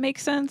 if that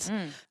makes sense.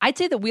 I'd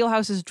say that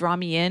wheelhouses draw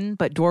me in,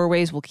 but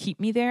doorways will keep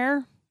me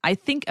there. I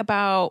think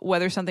about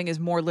whether something is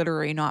more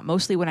literary or not,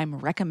 mostly when I'm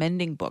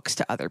recommending books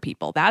to other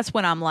people. That's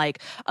when I'm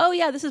like, oh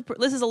yeah, this is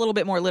a little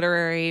bit more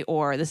literary,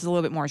 or this is a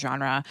little bit more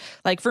genre.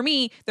 Like, for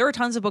me, there are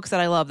tons of books that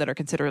I love that are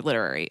considered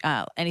literary.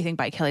 Anything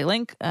by Kelly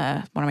Link,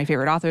 one of my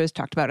favorite authors,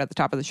 talked about at the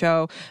top of the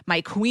show.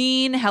 My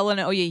queen,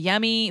 Helena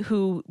Oyeyemi,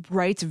 who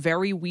writes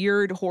very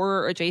weird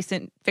horror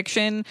adjacent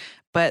fiction,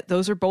 but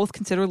those are both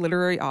considered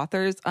literary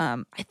authors.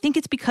 I think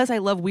it's because I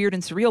love weird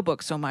and surreal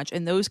books so much,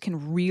 and those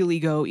can really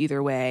go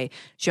either way,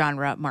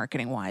 genre,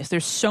 marketing-wise.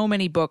 There's so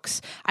many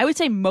books. I would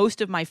say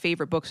most of my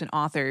favorite books and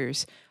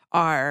authors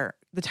are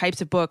the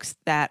types of books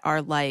that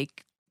are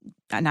like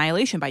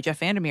Annihilation by Jeff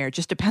Vandermeer. It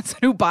just depends on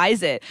who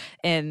buys it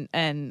and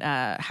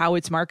how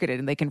it's marketed,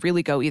 and they can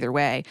really go either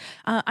way.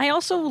 I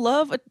also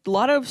love a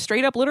lot of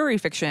straight-up literary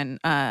fiction.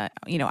 I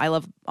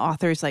love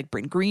authors like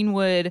Bryn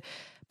Greenwood.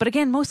 But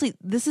again, mostly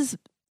this is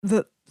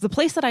the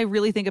place that I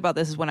really think about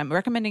this is when I'm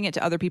recommending it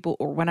to other people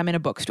or when I'm in a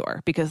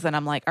bookstore, because then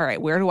I'm like, all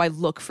right, where do I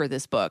look for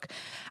this book?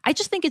 I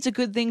just think it's a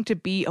good thing to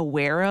be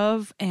aware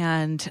of.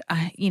 And,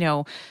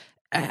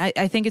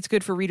 I think it's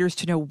good for readers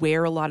to know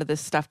where a lot of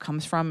this stuff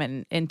comes from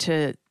and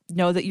to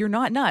know that you're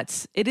not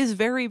nuts. It is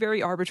very,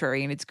 very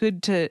arbitrary, and it's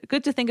good to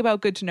think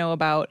about, good to know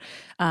about,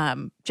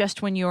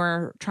 just when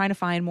you're trying to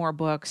find more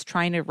books,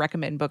 trying to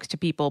recommend books to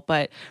people.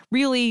 But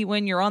really,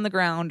 when you're on the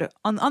ground,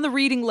 on the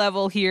reading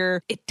level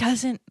here, it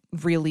doesn't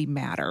really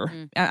matter.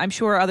 I'm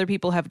sure other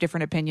people have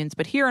different opinions,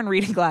 but here on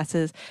Reading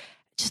Glasses,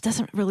 it just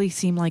doesn't really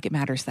seem like it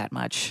matters that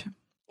much.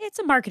 It's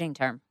a marketing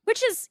term,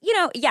 which is,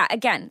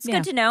 again, it's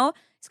good to know.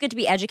 It's good to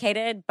be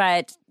educated,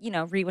 but,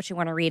 read what you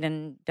want to read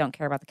and don't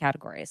care about the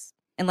categories.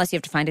 Unless you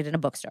have to find it in a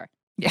bookstore.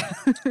 Yeah.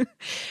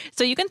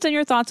 So you can send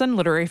your thoughts on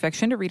literary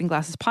fiction to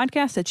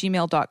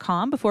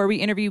readingglassespodcast@gmail.com. Before we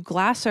interview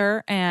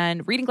Glasser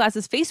and Reading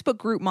Glasses Facebook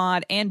group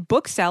mod and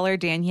bookseller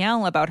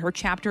Danielle about her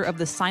chapter of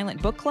the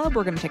Silent Book Club,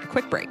 we're going to take a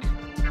quick break.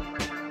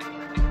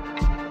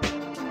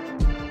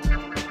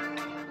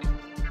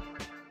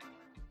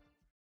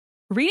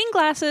 Reading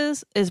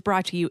Glasses is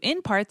brought to you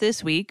in part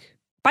this week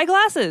by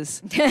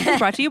Glasses. It's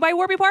brought to you by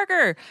Warby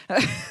Parker.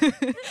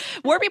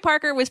 Warby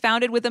Parker was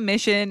founded with a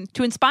mission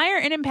to inspire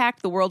and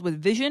impact the world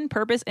with vision,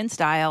 purpose, and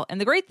style.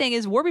 And the great thing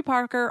is Warby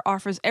Parker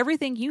offers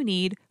everything you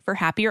need for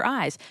happier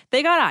eyes.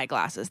 They got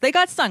eyeglasses, they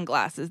got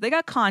sunglasses, they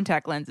got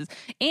contact lenses,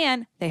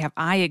 and they have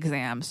eye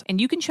exams. And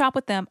you can shop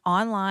with them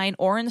online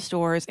or in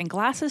stores, and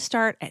glasses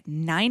start at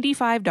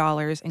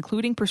 $95,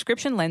 including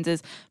prescription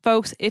lenses.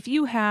 Folks, if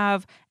you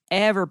have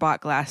ever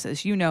bought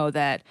glasses, you know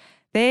that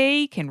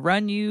they can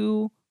run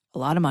you a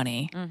lot of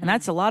money. And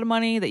that's a lot of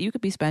money that you could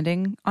be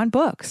spending on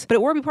books. But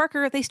at Warby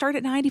Parker, they start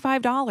at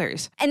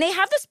 $95. And they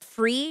have this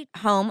free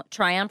home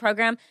try-on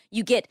program.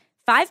 You get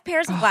 5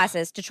 pairs of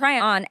glasses to try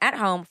on at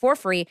home for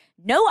free,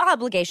 no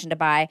obligation to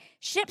buy,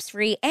 ships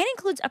free, and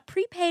includes a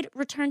prepaid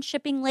return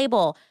shipping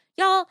label.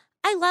 Y'all,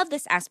 I love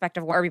this aspect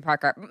of Warby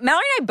Parker.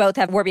 Mallory and I both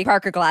have Warby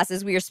Parker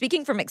glasses. We are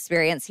speaking from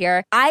experience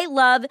here. I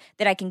love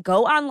that I can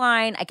go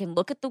online. I can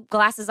look at the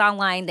glasses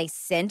online. They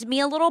send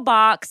me a little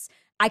box.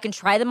 I can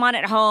try them on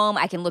at home.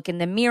 I can look in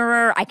the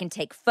mirror. I can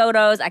take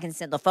photos. I can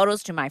send the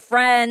photos to my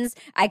friends.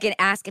 I can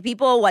ask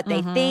people what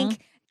they think.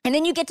 And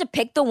then you get to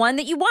pick the one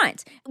that you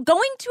want.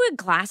 Going to a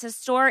glasses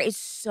store is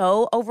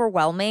so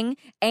overwhelming,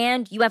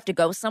 and you have to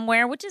go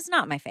somewhere, which is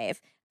not my fave.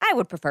 I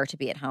would prefer to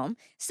be at home.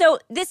 So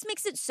this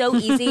makes it so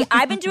easy.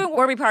 I've been doing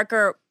Warby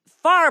Parker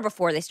far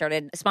before they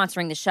started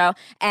sponsoring the show,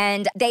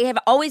 and they have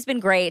always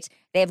been great.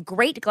 They have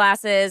great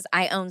glasses.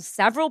 I own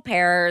several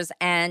pairs,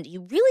 and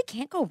you really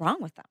can't go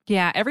wrong with them.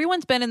 Yeah,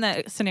 everyone's been in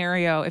that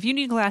scenario. If you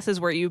need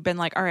glasses where you've been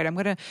like, all right, I'm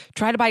going to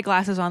try to buy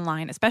glasses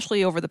online,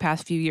 especially over the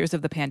past few years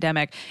of the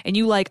pandemic, and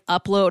you like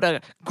upload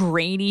a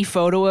grainy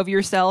photo of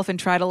yourself and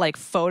try to like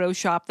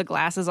Photoshop the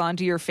glasses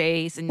onto your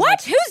face. And What?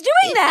 like, Who's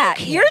doing that?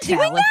 can't You're tell.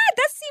 doing that?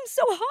 That seems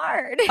so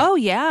hard. Oh,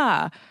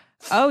 yeah.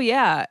 Oh,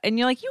 yeah. And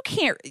you're like,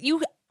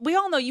 we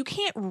all know you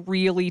can't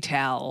really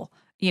tell,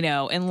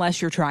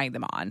 unless you're trying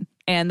them on.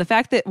 And the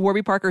fact that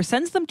Warby Parker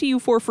sends them to you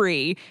for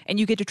free and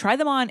you get to try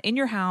them on in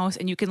your house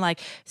and you can like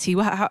see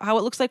how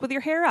it looks like with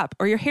your hair up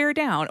or your hair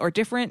down or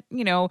different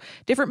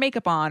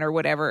makeup on or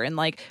whatever. And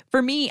like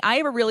for me, I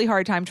have a really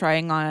hard time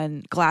trying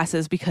on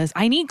glasses because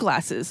I need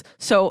glasses.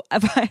 So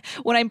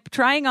when I'm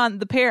trying on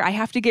the pair, I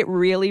have to get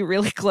really,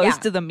 really close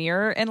to the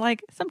mirror. And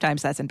like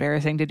sometimes that's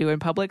embarrassing to do in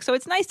public. So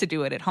it's nice to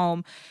do it at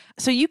home.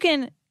 So you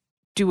can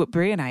do what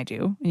Brie and I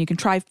do, and you can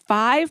try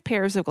 5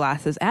 pairs of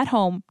glasses at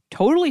home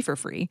totally for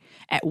free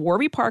at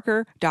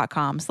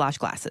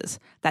warbyparker.com/glasses.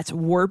 That's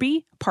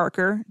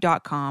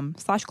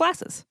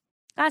warbyparker.com/glasses.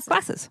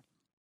 Glasses.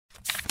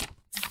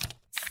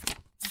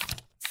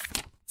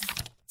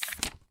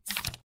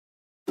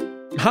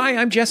 Hi,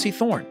 I'm Jesse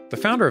Thorne, the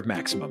founder of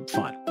Maximum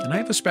Fun, and I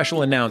have a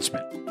special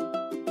announcement.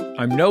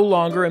 I'm no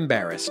longer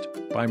embarrassed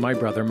by my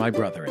brother,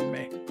 and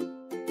me.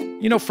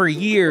 For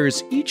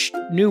years, each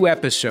new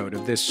episode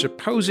of this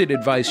supposed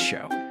advice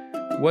show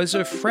was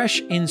a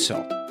fresh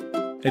insult,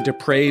 a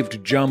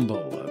depraved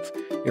jumble of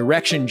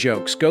erection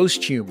jokes,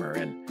 ghost humor,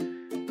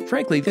 and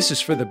frankly, this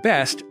is for the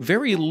best,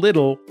 very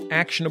little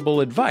actionable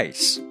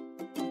advice.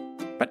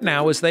 But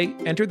now, as they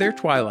enter their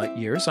twilight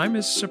years, I'm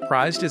as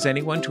surprised as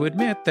anyone to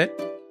admit that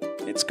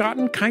it's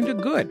gotten kind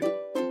of good.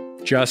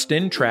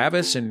 Justin,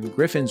 Travis, and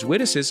Griffin's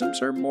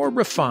witticisms are more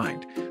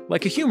refined,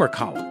 like a humor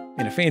column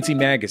in a fancy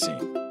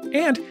magazine.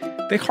 And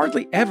they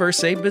hardly ever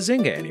say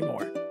bazinga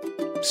anymore.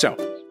 So,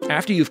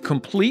 after you've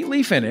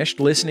completely finished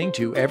listening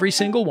to every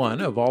single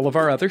one of all of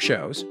our other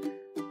shows,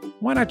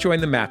 why not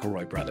join the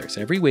McElroy brothers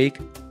every week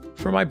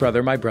for My Brother,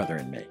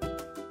 and Me?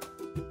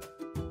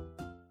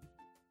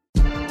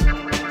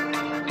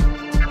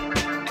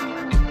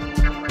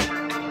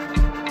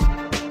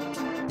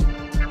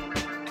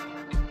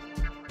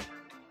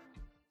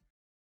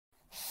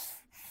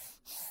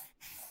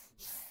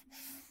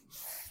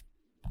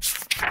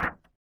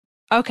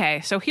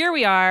 Okay, so here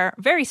we are,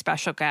 very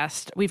special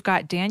guest. We've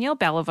got Danielle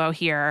Beliveau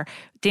here.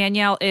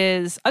 Danielle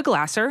is a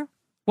glasser,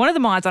 one of the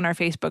mods on our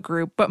Facebook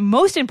group, but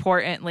most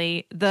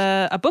importantly,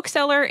 a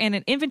bookseller and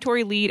an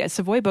inventory lead at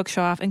Savoy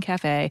Bookshop and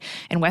Cafe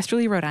in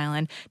Westerly, Rhode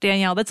Island.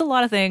 Danielle, that's a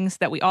lot of things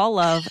that we all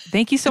love.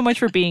 Thank you so much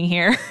for being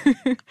here.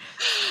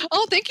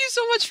 Oh, thank you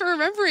so much for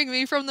remembering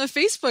me from the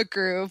Facebook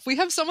group. We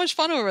have so much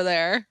fun over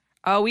there.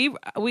 Oh,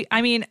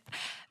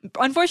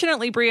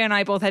 unfortunately, Bria and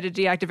I both had to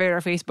deactivate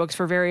our Facebooks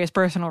for various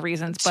personal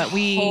reasons, but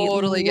we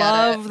totally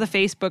love the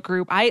Facebook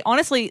group.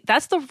 Honestly,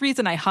 that's the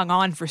reason I hung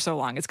on for so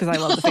long. It's because I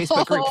love the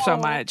Facebook group so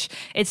much.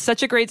 It's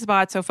such a great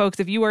spot. So folks,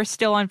 if you are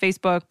still on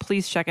Facebook,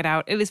 please check it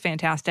out. It is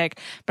fantastic.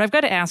 But I've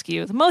got to ask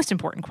you the most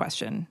important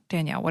question.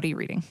 Danielle, what are you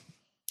reading?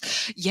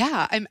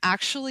 Yeah, I'm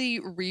actually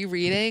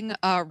rereading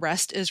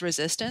Rest is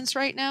Resistance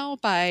right now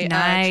by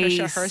Nice.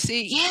 Tricia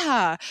Hersey.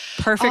 Yeah.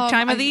 Perfect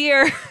time of the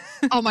year.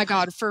 Oh my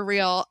God, for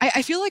real.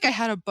 I feel like I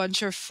had a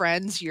bunch of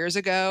friends years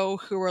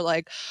ago who were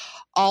like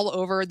all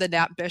over the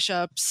Nat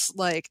Bishop's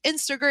like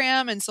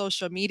Instagram and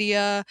social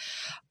media.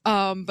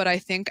 But I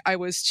think I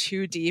was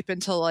too deep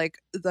into like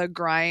the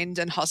grind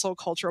and hustle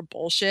culture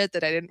bullshit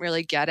that I didn't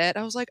really get it.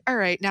 I was like, all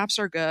right, naps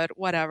are good,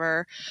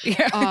 whatever.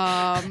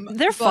 Yeah.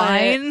 They're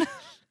fine.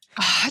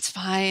 It's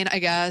fine, I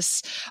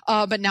guess.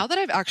 But now that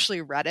I've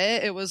actually read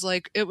it, it was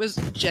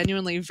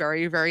genuinely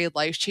very, very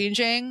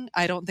life-changing.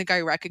 I don't think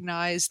I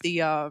recognize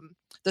the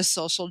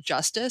social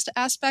justice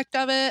aspect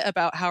of it,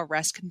 about how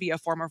rest can be a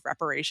form of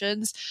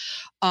reparations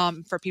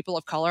for people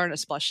of color and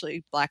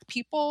especially Black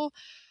people,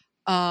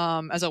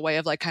 as a way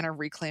of like kind of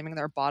reclaiming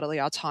their bodily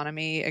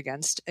autonomy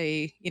against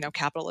a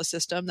capitalist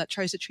system that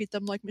tries to treat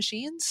them like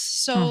machines.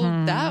 So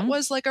that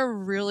was like a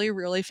really,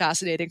 really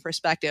fascinating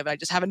perspective. I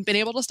just haven't been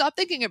able to stop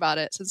thinking about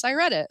it since I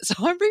read it. So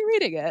I'm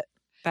rereading it.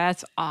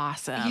 That's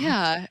awesome.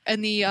 Yeah.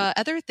 And the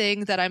other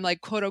thing that I'm like,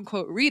 quote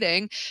unquote,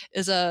 reading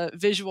is a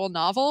visual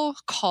novel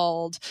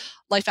called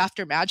Life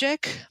After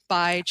Magic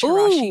by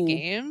Chirashi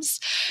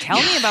Games.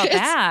 Tell me about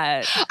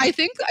that. I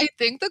think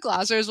the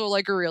Glassers will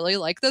like really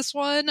like this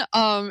one.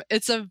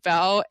 It's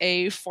about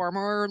a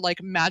former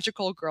like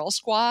magical girl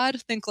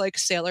squad, think like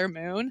Sailor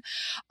Moon,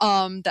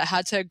 that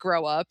had to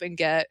grow up and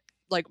get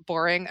like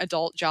boring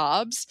adult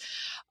jobs.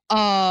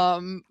 Oh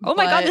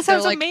my God, this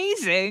sounds like,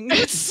 amazing.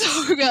 It's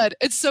so good.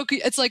 It's so good.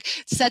 It's like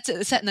set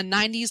in the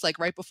 90s, like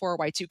right before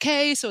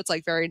Y2K. So it's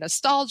like very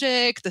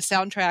nostalgic. The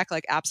soundtrack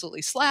like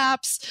absolutely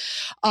slaps.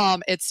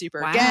 It's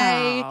super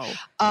gay.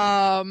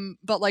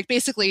 But like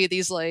basically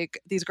these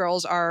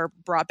girls are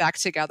brought back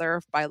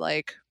together by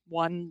like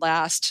one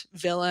last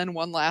villain,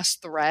 one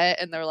last threat,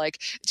 and they're like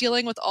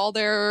dealing with all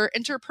their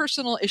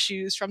interpersonal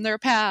issues from their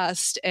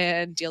past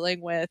and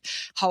dealing with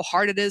how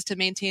hard it is to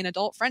maintain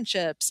adult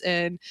friendships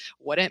and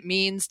what it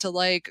means to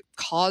like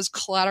cause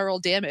collateral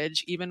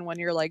damage even when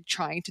you're like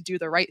trying to do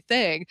the right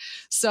thing.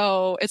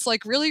 So it's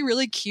like really,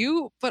 really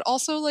cute, but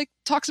also like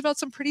talks about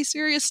some pretty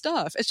serious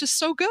stuff. It's just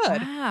so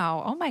good.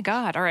 Wow. Oh my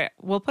God. All right.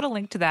 We'll put a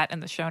link to that in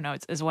the show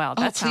notes as well.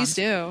 Oh, That please sounds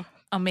do.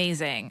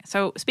 amazing.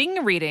 So speaking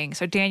of reading,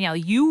 so Danielle,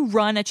 you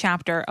run a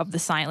chapter of the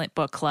Silent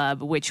Book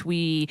Club, which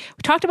we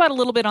talked about a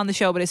little bit on the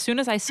show, but as soon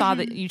as I saw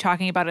that you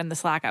talking about it in the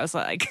Slack, I was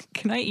like,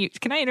 can I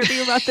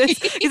interview about this?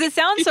 Because it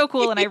sounds so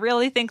cool. And I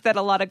really think that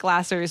a lot of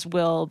Glassers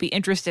will be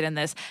interested in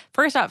this.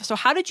 First off, so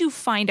how did you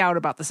find out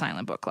about the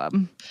Silent Book Club?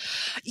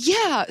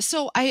 Yeah,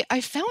 so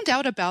I found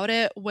out about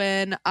it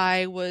when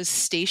I was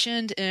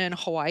stationed in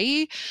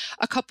Hawaii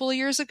a couple of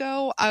years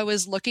ago. I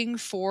was looking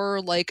for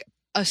like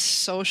a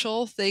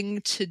social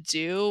thing to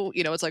do.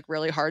 You know, it's like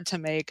really hard to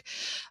make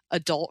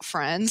adult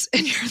friends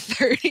in your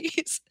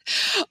 30s.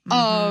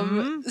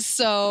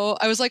 So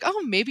I was like,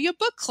 oh, maybe a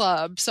book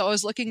club. So I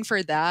was looking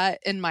for that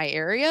in my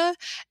area.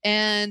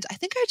 And I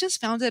think I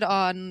just found it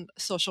on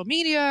social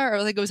media, or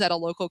I think it was at a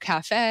local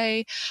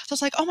cafe. So I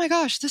was like, oh my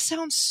gosh, this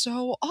sounds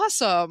so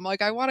awesome.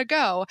 Like, I want to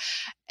go.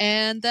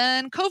 And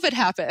then COVID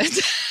happened.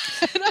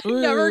 And I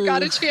never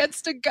got a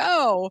chance to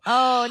go.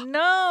 Oh,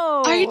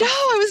 no. I know.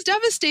 I was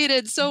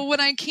devastated. So when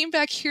I came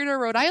back here to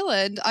Rhode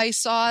Island, I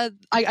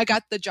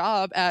got the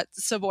job at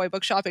Savoy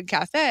Bookshop and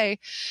Cafe,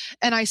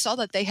 and I saw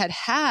that they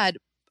had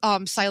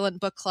Silent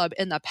Book Club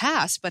in the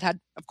past, but had,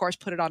 of course,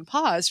 put it on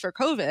pause for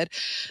COVID.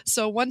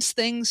 So once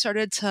things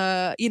started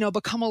to,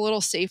 become a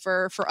little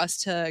safer for us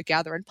to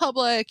gather in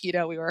public,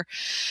 we were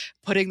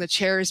putting the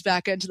chairs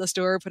back into the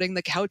store, putting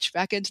the couch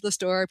back into the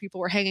store, people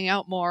were hanging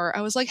out more.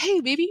 I was like,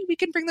 hey, maybe we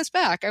can bring this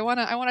back. I want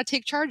to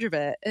take charge of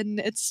it. And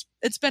it's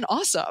been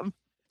awesome.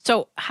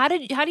 So how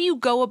do you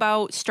go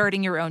about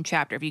starting your own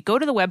chapter? If you go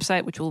to the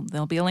website,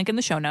 there'll be a link in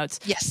the show notes.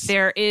 Yes.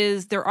 There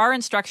are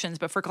instructions,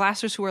 but for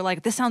Glassers who are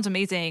like, this sounds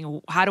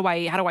amazing, how do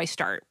I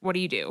start? What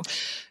do you do?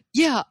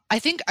 Yeah, I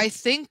think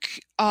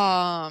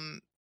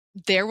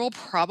there will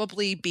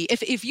probably be,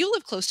 if you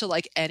live close to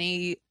like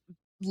any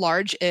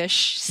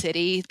large-ish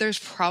city, there's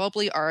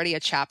probably already a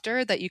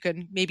chapter that you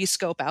can maybe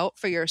scope out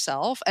for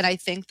yourself. And I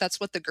think that's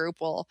what the group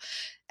will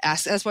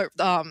ask. That's what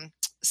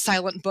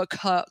Silent Book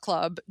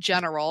Club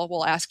General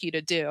will ask you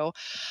to do.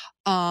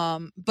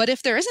 But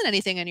if there isn't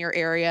anything in your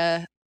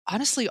area,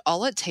 honestly,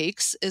 all it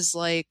takes is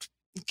like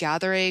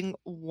gathering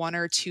one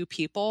or two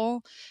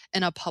people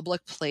in a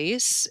public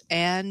place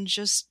and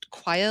just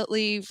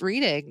quietly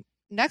reading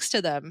next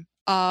to them.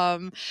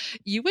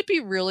 You would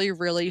be really,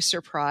 really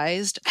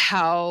surprised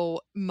how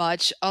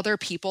much other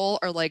people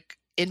are like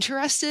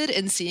interested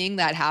in seeing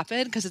that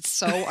happen, because it's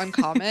so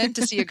uncommon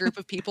to see a group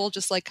of people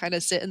just like kind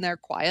of sit in there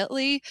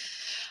quietly.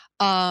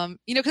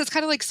 Because it's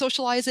kind of like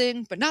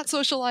socializing, but not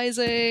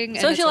socializing.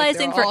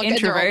 Socializing for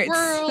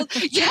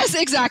introverts. Yes,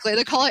 exactly.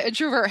 They call it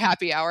introvert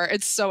happy hour.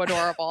 It's so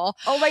adorable.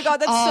 Oh my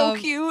God, that's so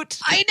cute.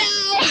 I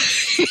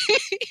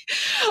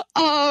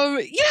know.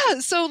 Yeah,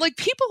 so like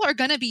people are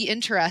going to be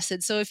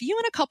interested. So if you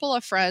and a couple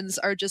of friends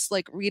are just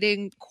like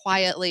reading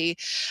quietly,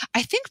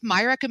 I think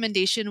my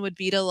recommendation would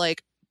be to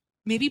like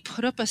maybe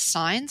put up a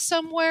sign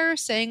somewhere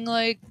saying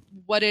like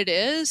what it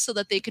is, so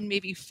that they can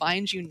maybe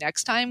find you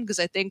next time. Because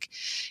I think,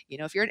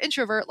 if you're an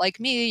introvert like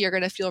me, you're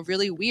going to feel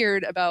really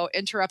weird about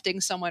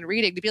interrupting someone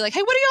reading to be like,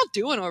 hey, what are y'all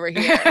doing over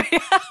here?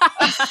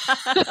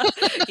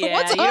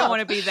 Yeah, you don't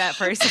want to be that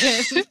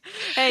person.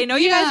 Hey, no,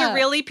 you guys are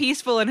really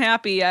peaceful and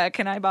happy.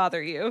 Can I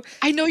bother you?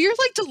 I know you're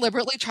like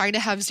deliberately trying to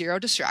have zero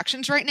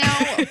distractions right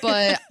now,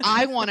 but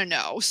I want to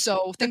know.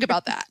 So think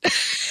about that.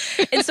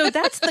 And so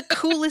that's the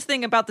coolest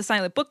thing about the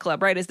Silent Book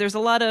Club, right? Is there's a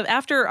lot of,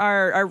 after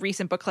our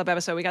recent book club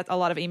episode, we got a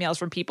lot of emails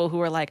from people who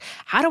are like,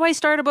 how do I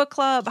start a book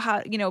club?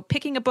 How,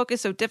 picking a book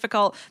is so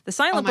difficult. The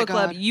Silent Book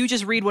Club, you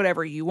just read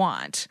whatever you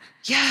want.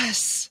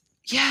 Yes.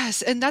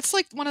 And that's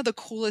like one of the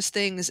coolest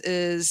things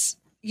is,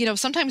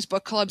 sometimes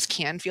book clubs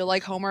can feel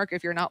like homework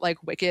if you're not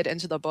like wicked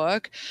into the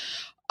book.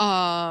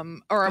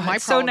 My problem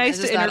so nice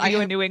is to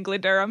interview a New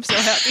Englander. I'm so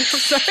happy. I'm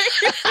sorry.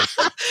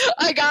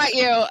 I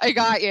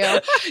got you.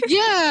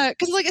 Yeah,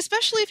 because like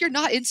especially if you're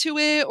not into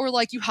it, or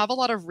like you have a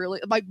lot of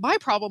really my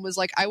problem was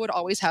like I would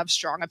always have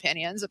strong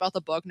opinions about the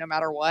book no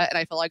matter what, and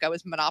I felt like I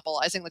was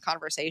monopolizing the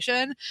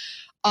conversation.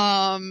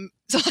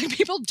 So like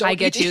people don't. I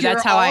get you.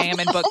 That's how I am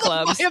in book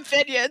clubs. My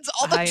opinions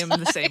all the time. I am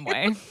the same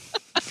way.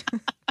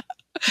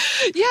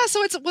 Yeah,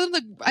 so it's one of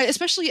the,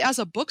 especially as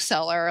a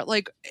bookseller,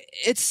 like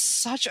it's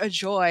such a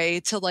joy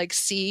to like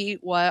see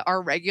what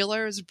our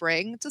regulars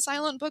bring to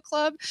Silent Book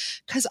Club,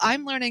 because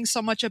I'm learning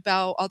so much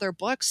about other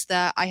books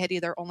that I had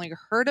either only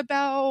heard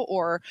about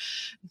or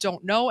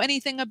don't know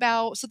anything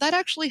about. So that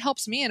actually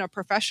helps me in a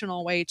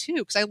professional way too,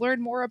 because I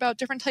learn more about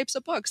different types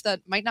of books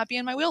that might not be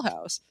in my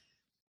wheelhouse.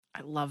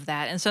 I love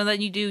that. And so then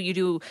you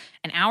do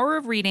an hour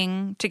of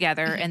reading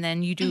together, and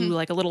then you do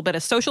like a little bit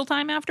of social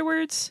time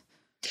afterwards.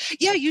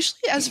 Yeah,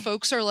 usually as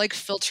folks are like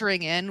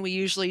filtering in, we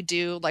usually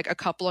do like a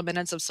couple of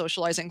minutes of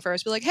socializing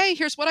first. Be like, hey,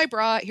 here's what I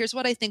brought. Here's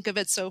what I think of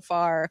it so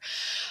far.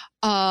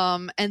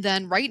 And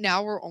then right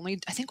now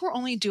I think we're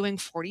only doing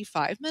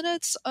 45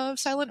 minutes of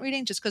silent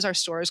reading just because our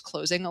store is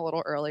closing a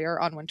little earlier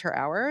on winter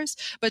hours.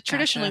 But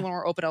traditionally when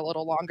we're open a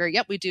little longer,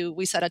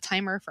 we set a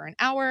timer for an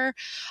hour.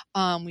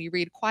 We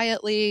read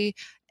quietly.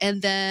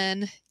 And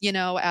then,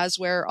 as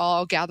we're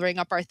all gathering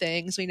up our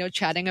things,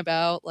 chatting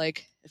about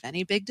like if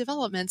any big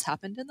developments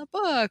happened in the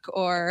book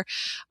or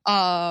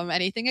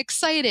anything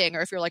exciting,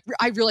 or if you're like,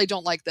 I really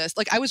don't like this.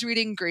 Like I was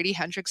reading Grady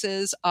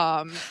Hendrix's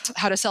How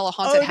to Sell a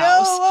Haunted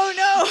House. Oh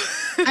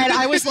no. And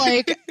I was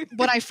like,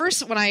 when I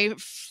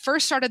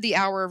first started the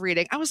hour of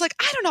reading, I was like,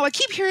 I don't know. I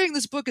keep hearing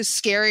this book is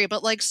scary,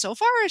 but like so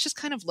far it's just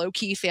kind of low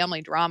key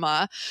family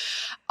drama.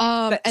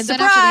 And then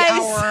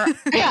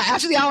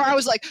after the hour, I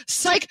was like,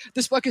 psych,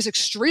 this book is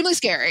extremely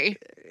scary.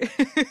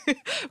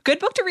 Good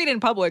book to read in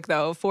public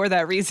though, for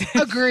that reason.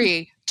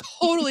 Agree.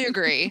 Totally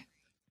agree.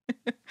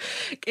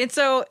 And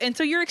so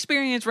your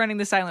experience running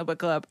the Silent Book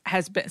Club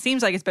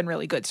seems like it's been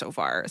really good so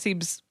far. It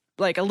seems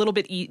like a little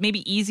bit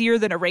maybe easier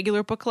than a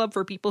regular book club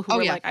for people who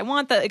are like, I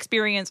want the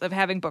experience of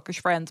having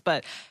bookish friends,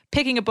 but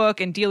picking a book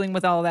and dealing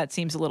with all that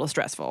seems a little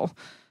stressful.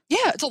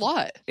 Yeah, it's a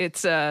lot.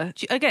 It's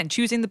again,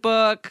 choosing the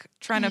book,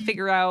 trying to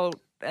figure out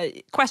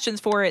questions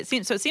for it.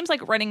 It seems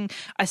like running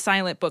a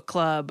silent book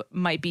club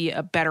might be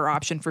a better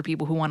option for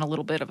people who want a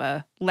little bit of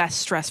a less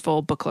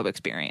stressful book club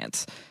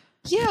experience.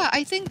 Yeah,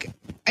 I think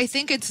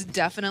it's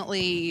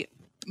definitely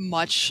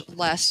much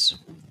less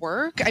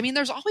work. I mean,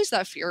 there's always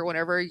that fear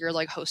whenever you're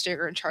like hosting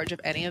or in charge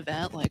of any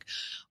event, like,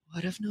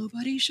 what if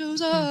nobody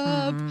shows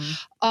up?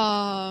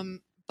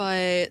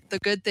 But the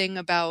good thing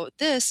about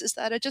this is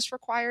that it just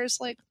requires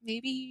like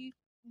maybe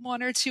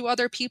one or two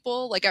other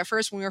people. Like at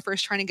first, when we were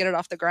first trying to get it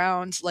off the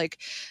ground, like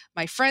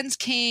my friends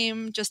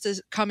came just to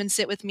come and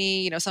sit with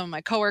me. Some of my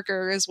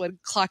coworkers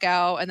would clock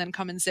out and then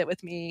come and sit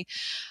with me.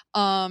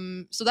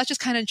 So that just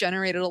kind of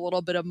generated a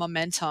little bit of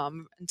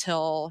momentum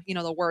until,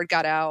 the word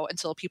got out,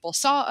 until people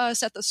saw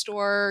us at the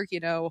store,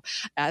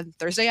 at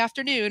Thursday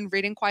afternoon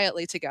reading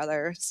quietly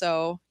together.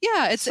 So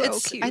yeah, it's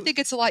cute. I think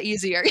it's a lot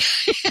easier.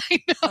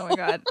 Oh my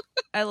God.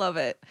 I love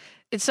it.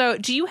 So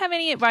do you have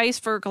any advice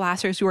for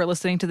glassers who are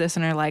listening to this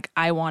and are like,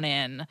 I want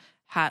in?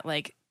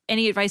 Like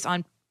any advice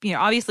on,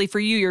 obviously for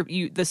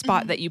you, the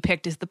spot that you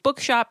picked is the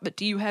bookshop, but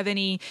do you have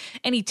any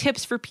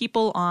tips for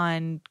people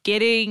on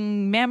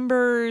getting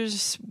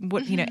members?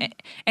 What,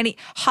 any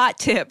hot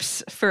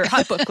tips for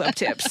hot book club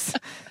tips?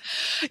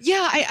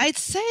 Yeah, I'd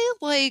say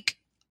like,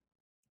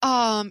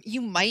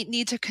 you might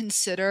need to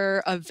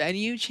consider a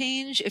venue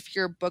change if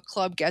your book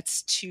club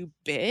gets too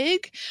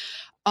big.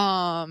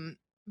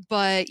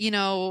 But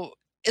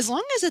as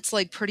long as it's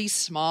like pretty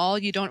small,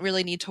 you don't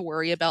really need to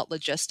worry about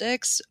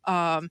logistics.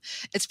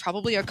 It's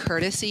probably a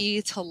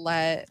courtesy to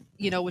let,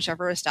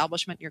 whichever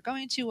establishment you're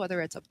going to, whether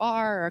it's a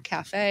bar or a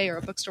cafe or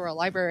a bookstore or a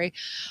library,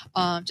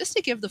 just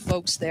to give the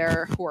folks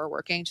there who are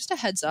working just a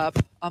heads up.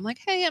 I'm like,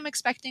 hey, I'm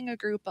expecting a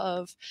group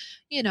of,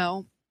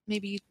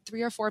 maybe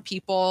 3 or 4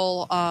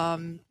 people.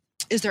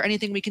 Is there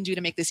anything we can do to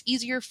make this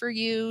easier for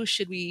you?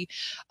 Should we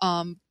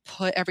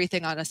put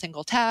everything on a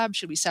single tab?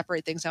 Should we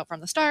separate things out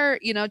from the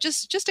start?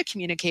 Just to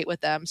communicate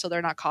with them so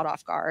they're not caught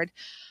off guard.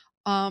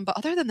 But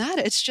other than that,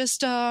 it's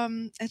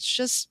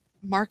just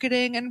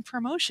marketing and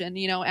promotion.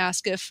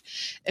 Ask if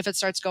it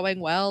starts going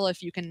well,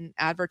 if you can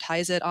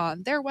advertise it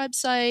on their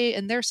website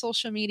and their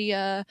social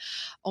media,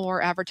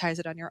 or advertise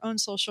it on your own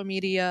social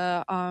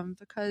media,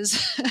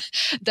 because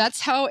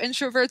that's how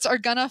introverts are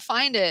gonna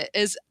find it,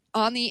 is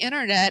on the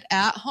internet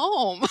at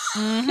home.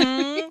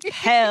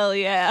 Hell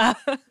yeah.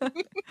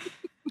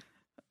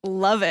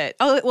 Love it.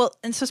 Oh, well,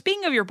 and so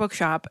speaking of your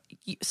bookshop,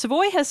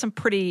 Savoy has some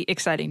pretty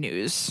exciting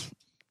news.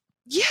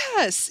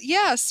 Yes.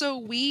 Yeah. So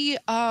we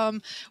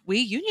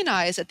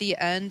unionized at the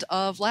end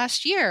of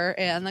last year,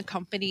 and the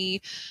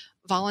company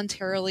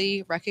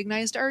voluntarily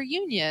recognized our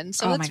union.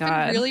 So that's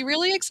been really,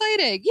 really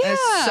exciting. Yeah.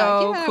 That's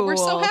so cool. We're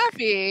so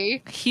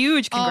happy.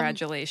 Huge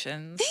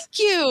congratulations. Thank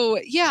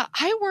you. Yeah.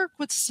 I work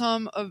with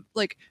some of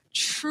like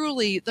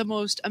truly the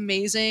most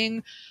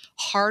amazing,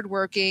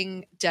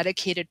 hardworking,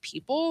 dedicated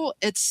people.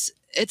 It's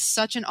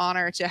such an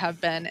honor to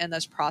have been in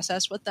this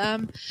process with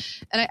them.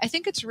 And I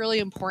think it's really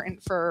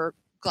important for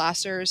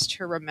glassers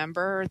to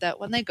remember that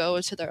when they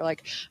go to their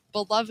like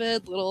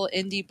beloved little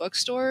indie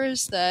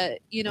bookstores, that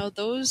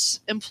those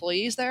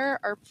employees there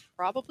are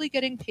probably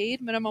getting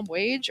paid minimum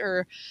wage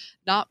or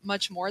not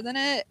much more than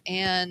it,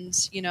 and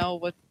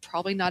with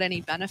probably not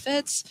any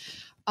benefits.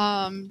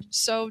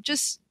 So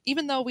just,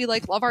 even though we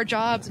like love our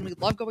jobs and we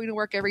love going to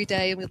work every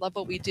day and we love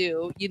what we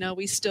do,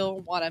 we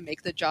still want to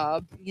make the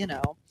job,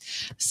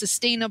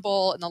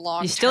 sustainable in the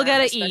long term. You still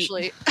got to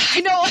eat. I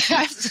know.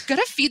 I've got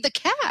to feed the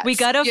cats. We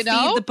got to feed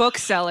the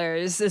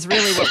booksellers is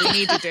really what we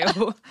need to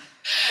do.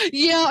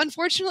 Yeah.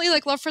 Unfortunately,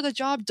 like love for the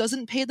job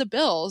doesn't pay the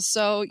bills.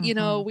 So,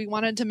 we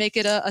wanted to make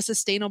it a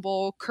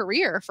sustainable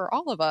career for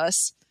all of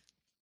us.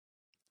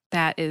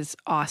 That is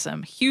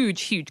awesome.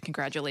 Huge, huge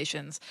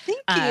congratulations.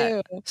 Thank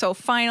you. So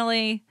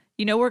finally,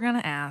 You know, we're going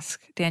to ask,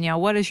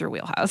 Danielle, what is your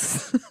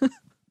wheelhouse?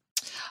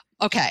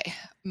 Okay.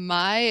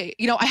 I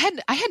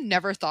had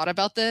never thought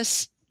about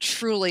this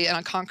truly in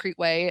a concrete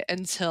way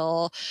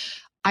until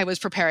I was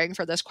preparing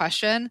for this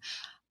question.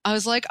 I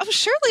was like, oh,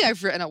 surely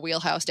I've written a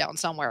wheelhouse down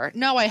somewhere.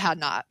 No, I had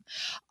not.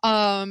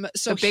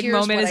 So the big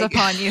moment is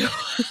upon you.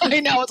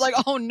 I know. It's like,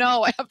 oh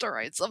no, I have to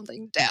write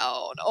something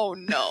down. Oh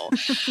no.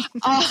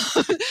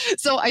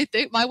 So I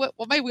think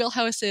what my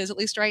wheelhouse is, at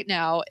least right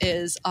now,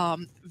 is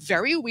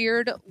very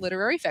weird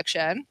literary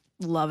fiction.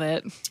 Love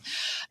it.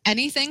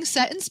 Anything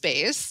set in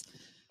space.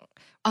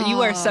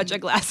 You are such a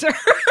Glasser.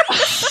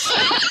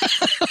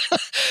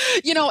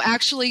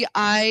 Actually,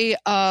 I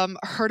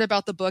heard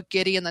about the book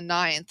Gideon the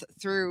Ninth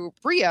through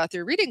Bria,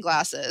 through Reading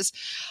Glasses.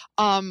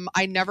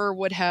 I never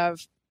would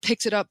have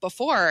picked it up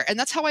before, and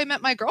that's how I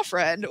met my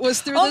girlfriend,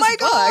 was through this book. Oh my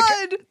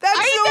God! That's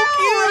so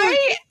cute!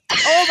 Right?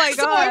 Oh my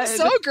God.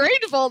 So I'm so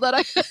grateful that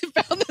I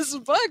found this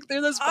book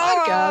through this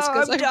podcast,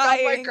 because I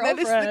found my girlfriend. That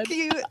is the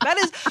cute. That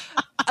is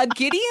a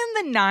Gideon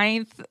the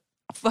Ninth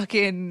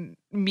fucking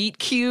meet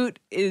cute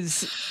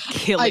is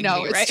killing I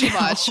know, me it's right too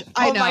now. much.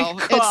 I know.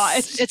 My God.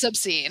 It's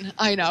obscene.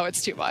 I know,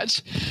 it's too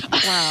much.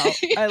 Wow.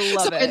 I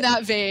love it. In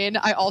that vein,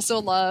 I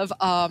also love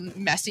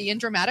messy and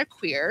dramatic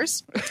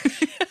queers.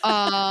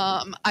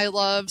 I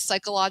love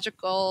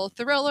psychological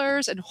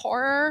thrillers and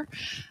horror.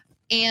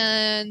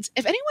 And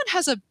if anyone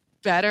has a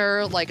better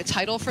a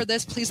title for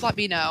this, please let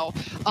me know.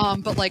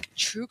 But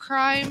true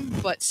crime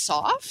but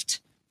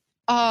soft.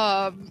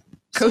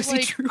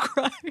 Cozy true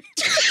crime.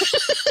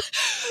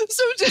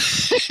 so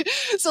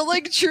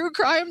true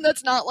crime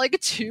that's not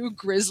too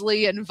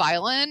grisly and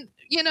violent,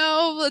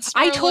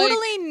 I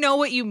totally know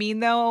what you mean,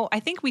 though. I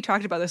think we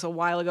talked about this a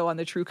while ago on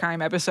the true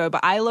crime episode,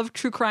 but I love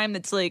true crime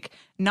that's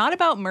not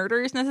about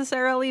murders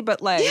necessarly,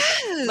 but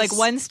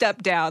one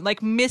step down,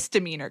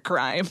 misdemeanor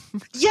crime.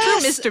 Yes,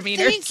 true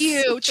misdemeanors. Thank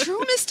you. True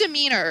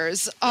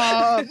misdemeanors.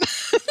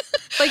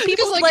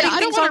 People lighting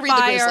things on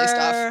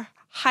fire.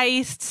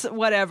 Heists,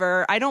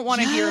 whatever. I don't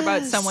want to hear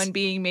about someone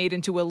being made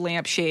into a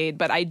lampshade,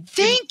 but I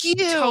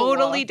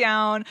totally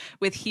down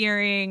with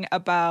hearing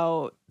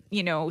about,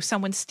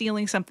 someone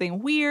stealing something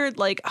weird.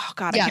 I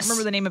can't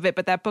remember the name of it,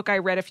 but that book I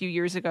read a few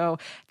years ago,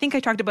 I think I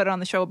talked about it on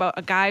the show, about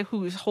a guy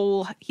whose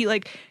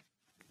he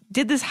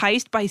did this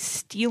heist by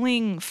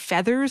stealing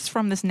feathers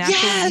from this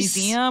natural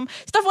museum.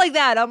 Stuff like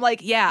that. I'm like,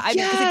 because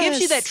it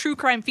gives you that true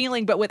crime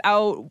feeling, but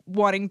without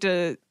wanting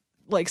to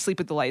sleep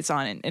with the lights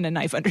on and a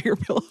knife under your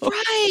pillow.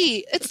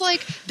 Right. It's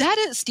that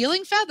is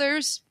stealing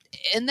feathers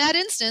in that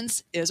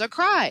instance is a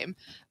crime.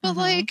 But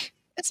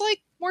it's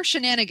more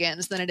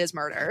shenanigans than it is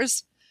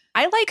murders.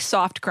 I like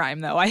soft crime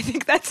though. I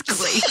think that's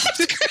great.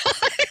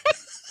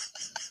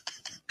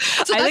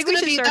 So I think we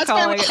should start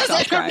calling it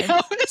soft crime.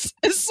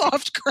 Is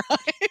soft crime.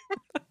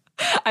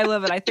 I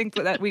love it. I think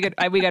that we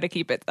got to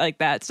keep it like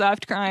that.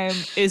 Soft crime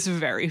is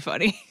very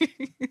funny.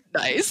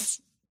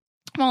 Nice.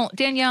 Well,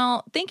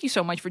 Danielle, thank you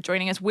so much for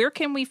joining us. Where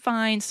can we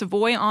find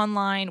Savoy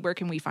online? Where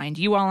can we find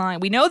you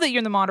online? We know that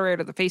you're the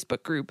moderator of the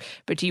Facebook group,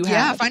 but do you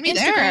have find me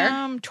Instagram,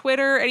 there.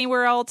 Twitter,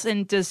 anywhere else?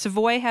 And does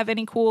Savoy have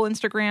any cool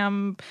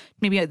Instagram?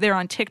 Maybe they're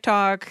on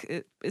TikTok.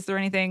 Is there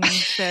anything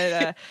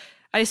that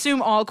I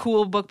assume all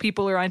cool book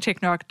people are on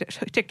TikTok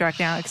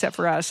now, except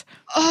for us.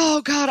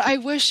 Oh God, I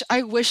wish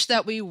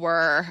that we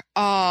were.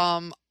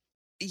 I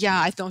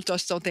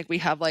just don't think we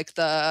have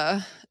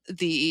the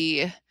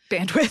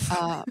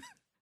bandwidth.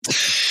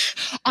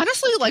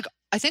 Honestly,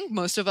 I think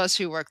most of us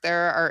who work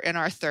there are in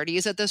our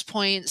 30s at this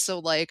point,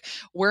 so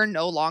we're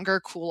no longer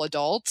cool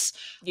adults.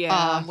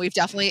 Yeah, we've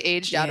definitely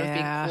aged out of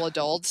being cool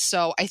adults.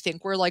 So I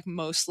think we're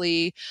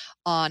mostly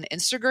on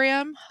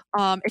Instagram.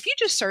 If you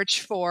just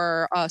search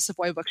for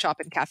Savoy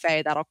Bookshop and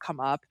Cafe, that'll come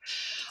up.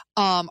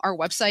 Our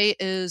website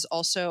is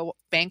also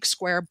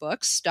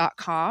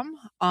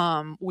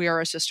banksquarebooks.com. We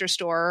are a sister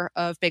store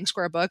of Bank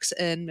Square Books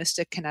in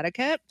Mystic,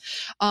 Connecticut.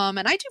 And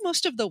I do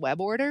most of the web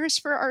orders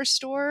for our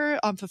store,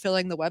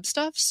 fulfilling the web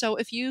stuff. So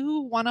if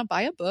you want to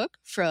buy a book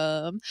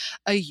from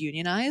a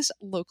unionized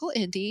local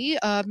indie,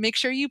 make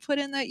sure you put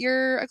in that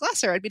you're a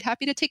Glasser. I'd be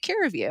happy to take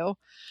care of you.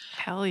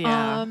 Hell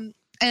yeah.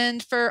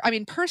 And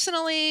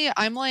personally,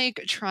 I'm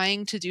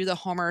trying to do the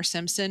Homer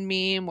Simpson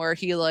meme where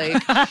he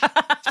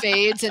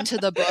fades into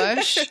the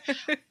bush.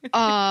 But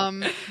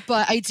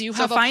I do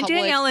have find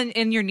Danielle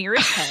in your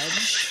nearest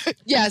hedge.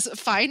 Yes,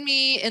 find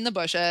me in the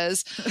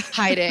bushes,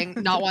 hiding,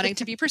 not wanting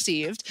to be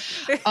perceived.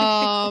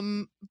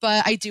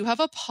 But I do have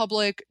a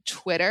public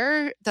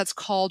Twitter that's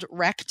called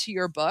Rec to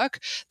Your Book.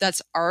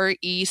 That's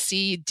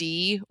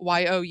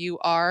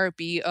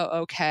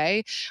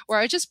RECDYOURBOOK, where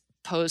I just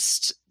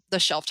post the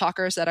shelf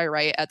talkers that I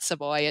write at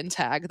Savoy and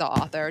tag the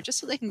author just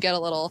so they can get a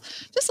little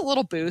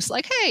boost.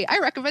 Hey, I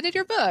recommended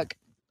your book.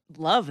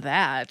 Love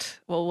that.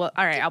 Well, all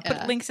right. I'll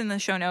put links in the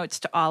show notes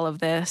to all of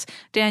this.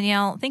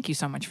 Danielle, thank you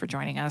so much for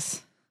joining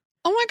us.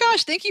 Oh my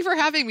gosh. Thank you for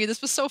having me.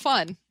 This was so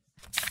fun.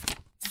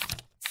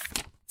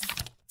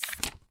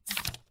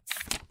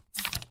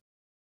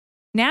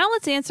 Now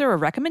let's answer a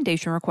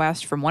recommendation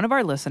request from one of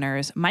our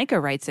listeners. Micah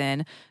writes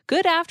in,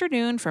 "Good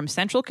afternoon from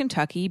Central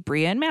Kentucky,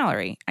 Bria and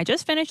Mallory. I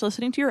just finished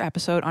listening to your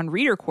episode on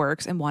reader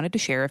quirks and wanted to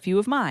share a few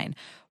of mine.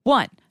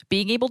 1,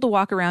 being able to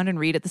walk around and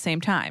read at the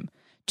same time.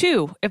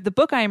 2, if the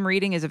book I am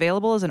reading is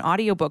available as an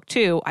audiobook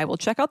too, I will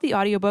check out the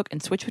audiobook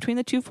and switch between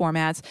the two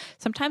formats.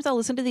 Sometimes I'll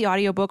listen to the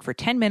audiobook for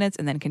 10 minutes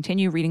and then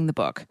continue reading the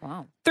book.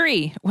 Wow.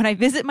 3, when I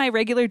visit my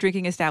regular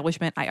drinking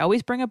establishment, I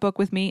always bring a book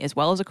with me as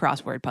well as a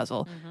crossword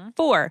puzzle.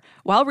 4,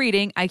 while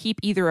reading, I keep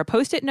either a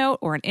post-it note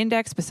or an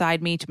index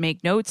beside me to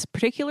make notes,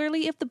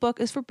 particularly if the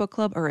book is for book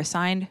club or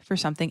assigned for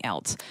something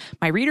else.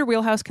 My reader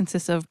wheelhouse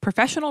consists of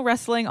professional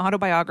wrestling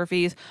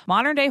autobiographies,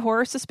 modern-day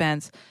horror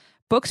suspense,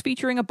 books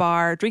featuring a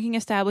bar, drinking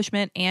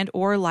establishment, and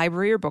or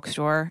library or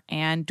bookstore,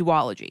 and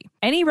duology.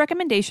 Any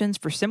recommendations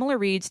for similar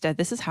reads to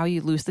This Is How You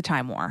Lose the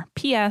Time War?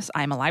 P.S.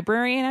 I'm a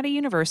librarian at a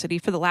university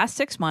for the last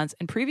 6 months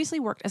and previously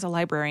worked as a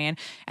librarian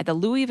at the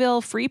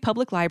Louisville Free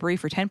Public Library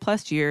for 10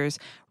 plus years.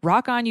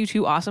 Rock on, you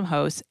two awesome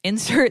hosts.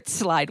 Insert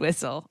slide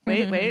whistle.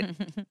 Wait.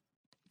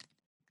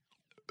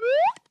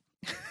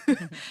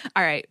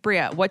 All right,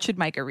 Bria, what should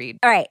Micah read?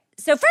 All right.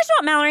 So first of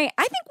all, Mallory,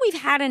 I think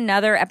we've had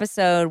another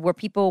episode where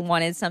people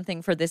wanted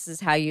something for This Is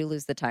How You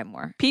Lose the Time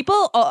War.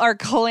 People are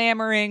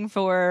clamoring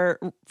for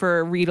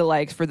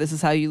read-alikes for This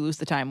Is How You Lose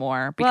the Time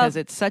War because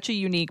it's such a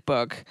unique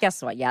book.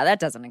 Guess what? Yeah, that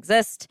doesn't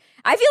exist.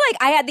 I feel like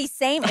I had the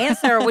same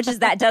answer, which is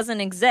that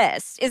doesn't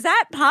exist. Is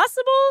that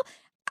possible?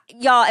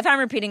 Y'all, if I'm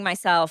repeating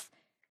myself,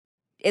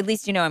 at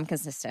least you know I'm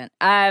consistent.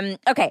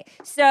 Okay,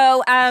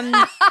 so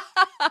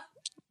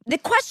the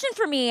question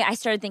for me I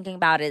started thinking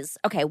about is,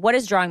 okay, what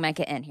is drawing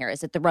Micah in here?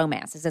 Is it the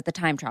romance? Is it the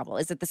time travel?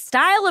 Is it the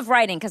style of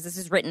writing? Because this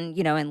is written,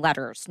 in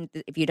letters.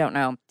 If you don't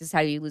know, This Is How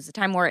You Lose the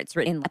Time War. It's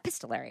written in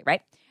epistolary,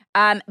 right?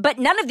 But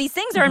none of these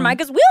things are in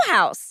Micah's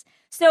wheelhouse.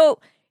 So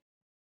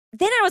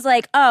then I was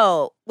like,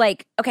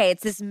 okay,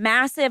 it's this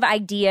massive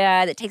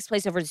idea that takes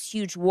place over this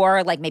huge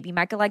war. Like maybe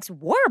Micah likes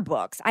war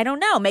books. I don't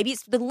know. Maybe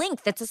it's The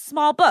Link that's a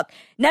small book.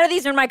 None of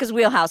these are in Micah's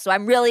wheelhouse. So I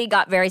really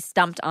got very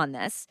stumped on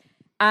this.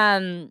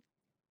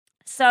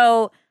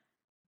 So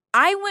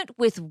I went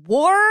with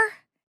war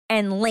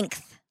and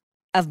length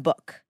of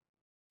book.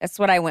 That's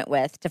what I went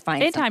with to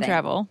find something. Time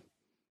travel.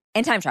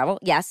 And time travel,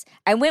 yes.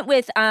 I went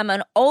with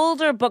an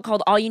older book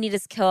called All You Need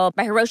Is Kill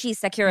by Hiroshi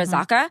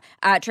Sakurazaka,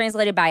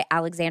 translated by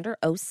Alexander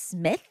O.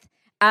 Smith.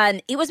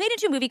 It was made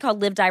into a movie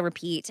called Live, Die,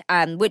 Repeat,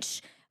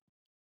 which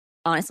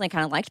honestly I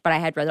kind of liked, but I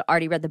had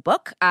already read the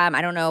book.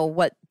 I don't know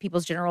what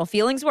people's general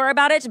feelings were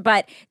about it,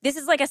 but this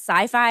is like a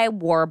sci-fi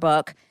war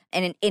book.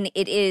 And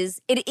it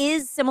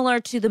is similar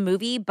to the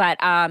movie, but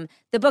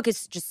the book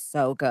is just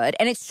so good.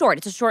 And it's short.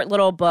 It's a short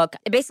little book.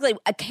 Basically,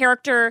 a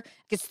character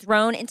gets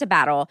thrown into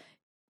battle,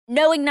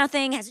 knowing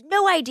nothing, has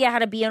no idea how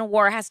to be in a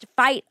war, has to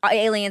fight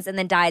aliens and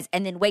then dies,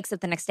 and then wakes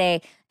up the next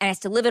day and has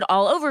to live it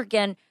all over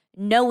again,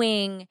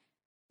 knowing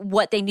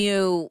what they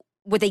knew,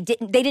 what they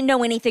didn't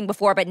know anything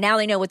before, but now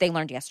they know what they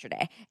learned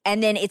yesterday.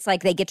 And then it's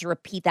like they get to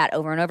repeat that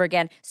over and over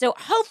again. So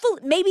hopefully,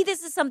 maybe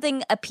this is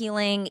something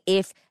appealing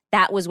if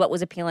that was what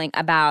was appealing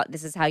about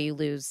This Is How You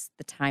Lose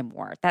the Time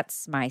War.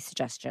 That's my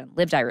suggestion.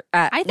 I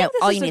think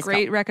this is a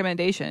great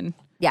recommendation.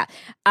 Yeah.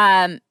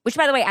 Which,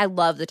 by the way, I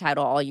love the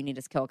title All You Need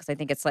Is Kill because I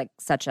think it's like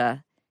such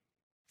a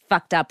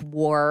fucked up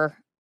war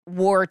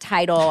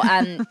title.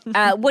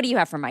 What do you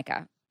have for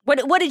Micah?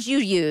 What did you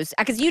use?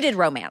 Because you did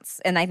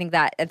romance, and I think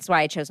that's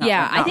why I chose not.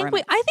 Yeah, I think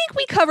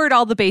we covered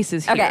all the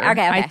bases here.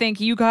 Okay. I think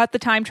you got the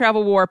time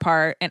travel war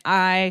part, and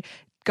I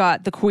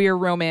got the queer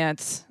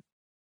romance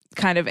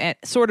kind of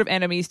sort of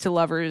enemies to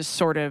lovers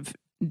sort of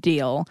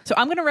deal. So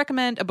I'm going to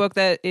recommend a book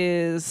that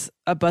is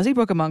a buzzy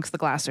book amongst the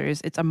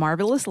Glassers. It's A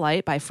Marvelous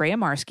Light by Freya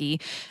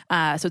Marski.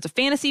 So it's a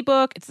fantasy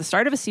book. It's the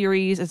start of a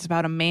series. It's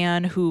about a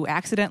man who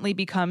accidentally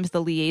becomes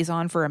the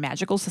liaison for a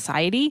magical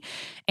society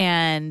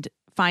and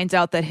finds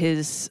out that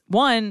his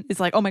one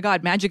is like, oh my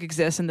God, magic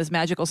exists and this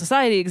magical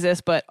society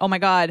exists. But oh my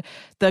God,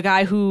 the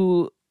guy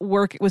who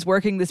was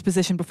working this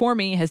position before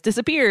me has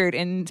disappeared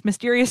in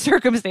mysterious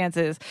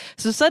circumstances.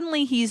 So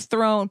suddenly he's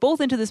thrown both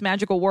into this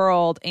magical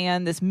world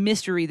and this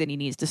mystery that he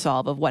needs to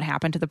solve of what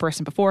happened to the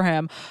person before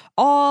him,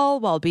 all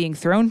while being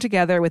thrown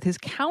together with his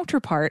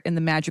counterpart in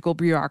the magical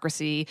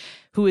bureaucracy,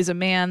 who is a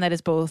man that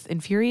is both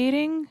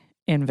infuriating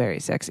and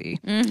very sexy.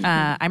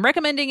 I'm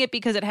recommending it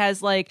because it has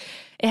the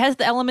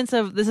elements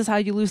of This Is How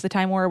You Lose the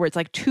Time War, where it's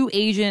like two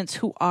agents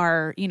who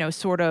are,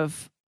 sort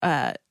of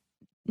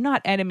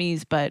not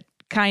enemies, but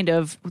kind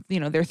of,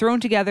 they're thrown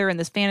together in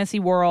this fantasy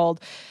world.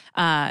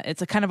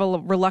 It's a kind of a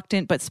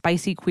reluctant but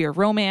spicy queer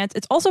romance.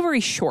 It's also very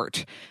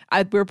short.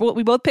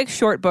 We both picked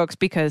short books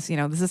because,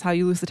 This Is How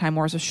You Lose the Time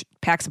War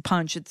packs a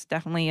punch. It's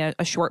definitely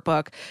a short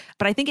book.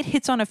 But I think it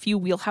hits on a few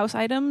wheelhouse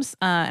items.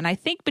 And I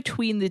think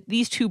between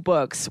these two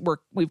books,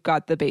 we've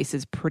got the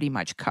bases pretty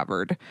much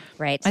covered.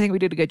 Right. I think we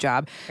did a good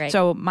job. Right.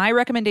 So my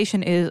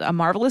recommendation is A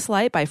Marvelous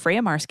Light by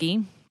Freya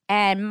Marski.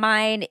 And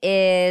mine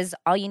is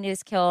All You Need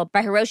Is Kill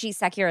by Hiroshi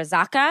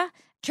Sakurazaka,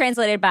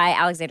 translated by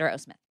Alexander O.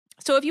 Smith.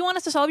 So if you want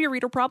us to solve your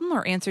reader problem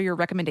or answer your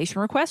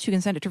recommendation request, you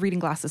can send it to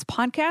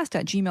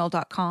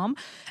readingglassespodcast@gmail.com.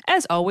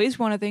 As always,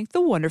 we want to thank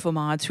the wonderful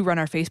mods who run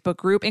our Facebook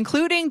group,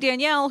 including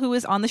Danielle, who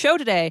is on the show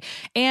today,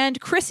 and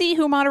Chrissy,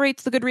 who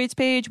moderates the Goodreads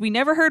page. We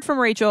never heard from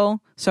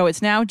Rachel, so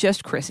it's now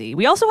just Chrissy.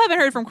 We also haven't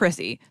heard from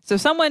Chrissy. So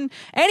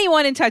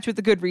anyone in touch with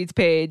the Goodreads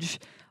page,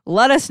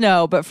 let us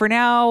know. But for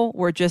now,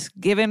 we're just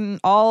giving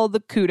all the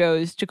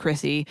kudos to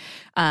Chrissy.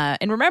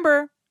 And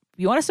remember, if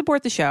you want to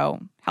support the show,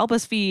 help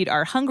us feed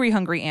our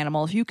hungry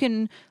animals, you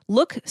can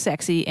look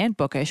sexy and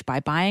bookish by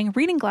buying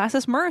Reading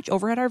Glasses merch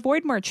over at our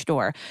Void merch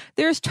store.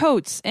 There's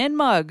totes and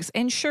mugs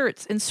and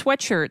shirts and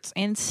sweatshirts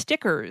and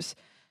stickers.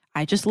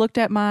 I just looked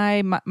at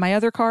my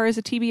other car as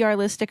a TBR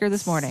list sticker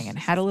this morning and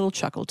had a little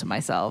chuckle to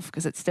myself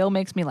because it still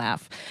makes me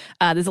laugh.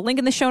 There's a link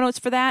in the show notes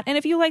for that. And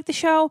if you like the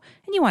show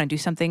and you want to do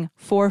something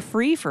for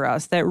free for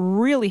us that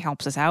really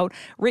helps us out,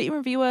 rate and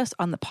review us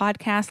on the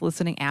podcast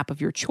listening app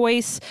of your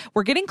choice.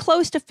 We're getting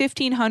close to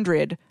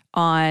 1,500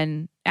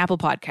 on Apple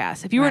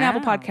Podcasts. If you were an Apple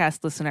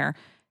Podcast listener,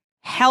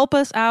 help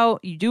us out.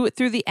 You do it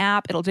through the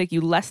app. It'll take you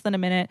less than a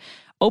minute.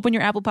 Open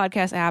your Apple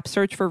Podcast app,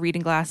 search for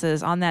Reading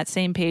Glasses. On that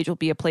same page will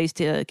be a place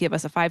to give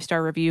us a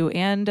 5-star review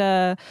and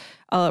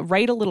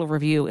write a little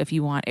review if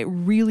you want. It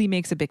really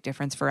makes a big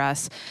difference for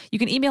us. You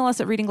can email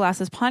us at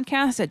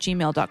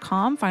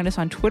readingglassespodcast@gmail.com. Find us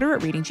on Twitter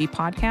at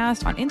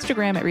ReadingGPodcast, on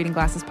Instagram at Reading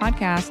Glasses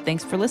Podcast.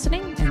 Thanks for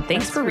listening, and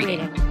thanks for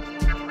reading.